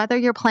meetings. Whether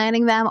you're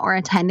planning them or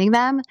attending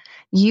them,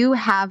 you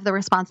have the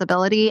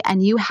responsibility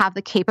and you have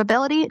the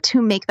capability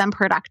to make them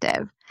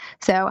productive.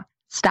 So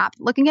stop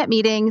looking at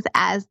meetings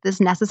as this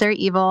necessary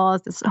evil,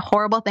 as this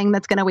horrible thing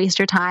that's going to waste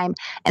your time,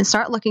 and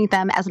start looking at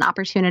them as an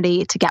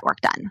opportunity to get work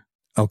done.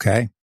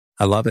 Okay.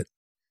 I love it.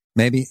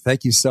 Mamie,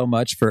 thank you so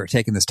much for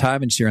taking this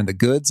time and sharing the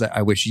goods.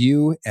 I wish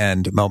you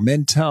and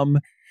Momentum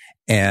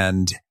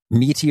and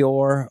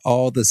Meteor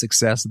all the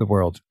success in the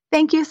world.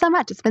 Thank you so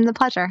much. It's been a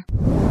pleasure.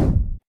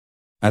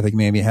 I think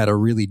Mamie had a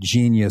really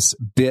genius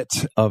bit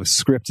of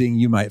scripting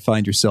you might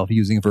find yourself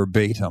using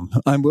verbatim.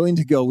 I'm willing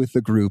to go with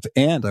the group,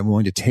 and I'm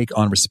willing to take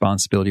on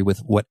responsibility with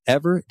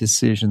whatever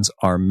decisions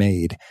are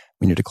made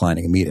when you're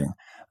declining a meeting.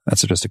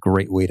 That's just a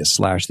great way to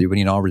slash through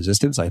any and all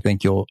resistance. I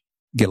think you'll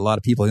get a lot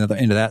of people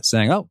into that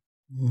saying, oh,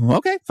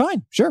 okay,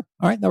 fine, sure.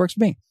 All right, that works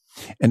for me.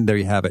 And there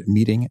you have it,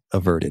 meeting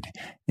averted,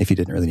 if you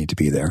didn't really need to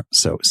be there.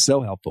 So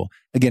helpful.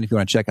 Again, if you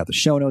want to check out the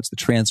show notes, the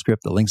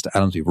transcript, the links to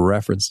items we've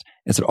referenced,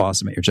 it's at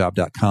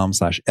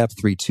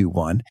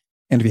awesomeatyourjob.com/F321.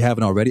 And if you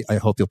haven't already, I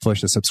hope you'll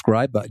push the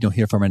subscribe button. You'll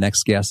hear from our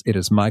next guest. It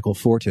is Michael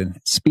Fortin.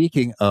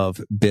 Speaking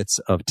of bits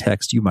of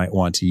text you might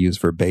want to use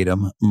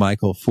verbatim,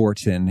 Michael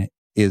Fortin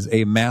is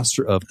a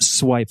master of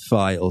swipe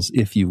files,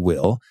 if you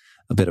will.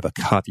 a bit of a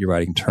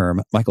copywriting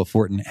term. Michael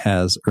Fortin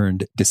has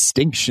earned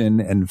distinction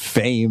and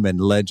fame and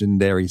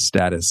legendary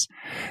status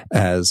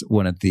as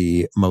one of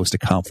the most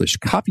accomplished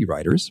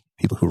copywriters,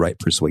 people who write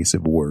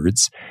persuasive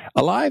words,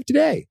 alive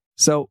today.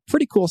 So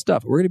pretty cool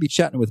stuff. We're going to be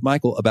chatting with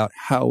Michael about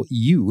how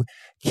you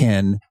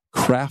can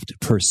craft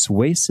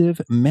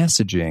persuasive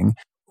messaging,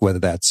 whether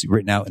that's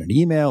written out in an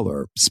email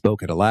or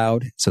spoken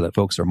aloud, so that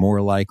folks are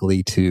more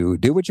likely to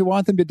do what you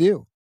want them to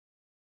do.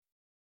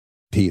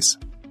 Peace.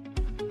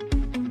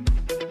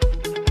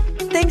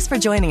 Thanks for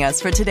joining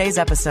us for today's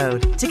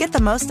episode. To get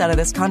the most out of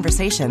this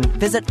conversation,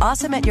 visit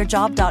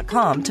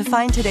awesomeatyourjob.com to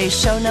find today's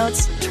show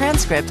notes,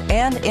 transcript,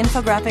 and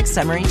infographic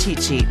summary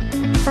cheat sheet.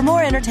 For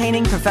more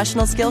entertaining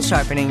professional skill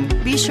sharpening,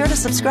 be sure to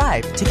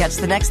subscribe to catch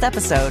the next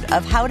episode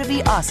of How to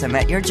Be Awesome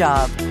at Your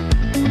Job.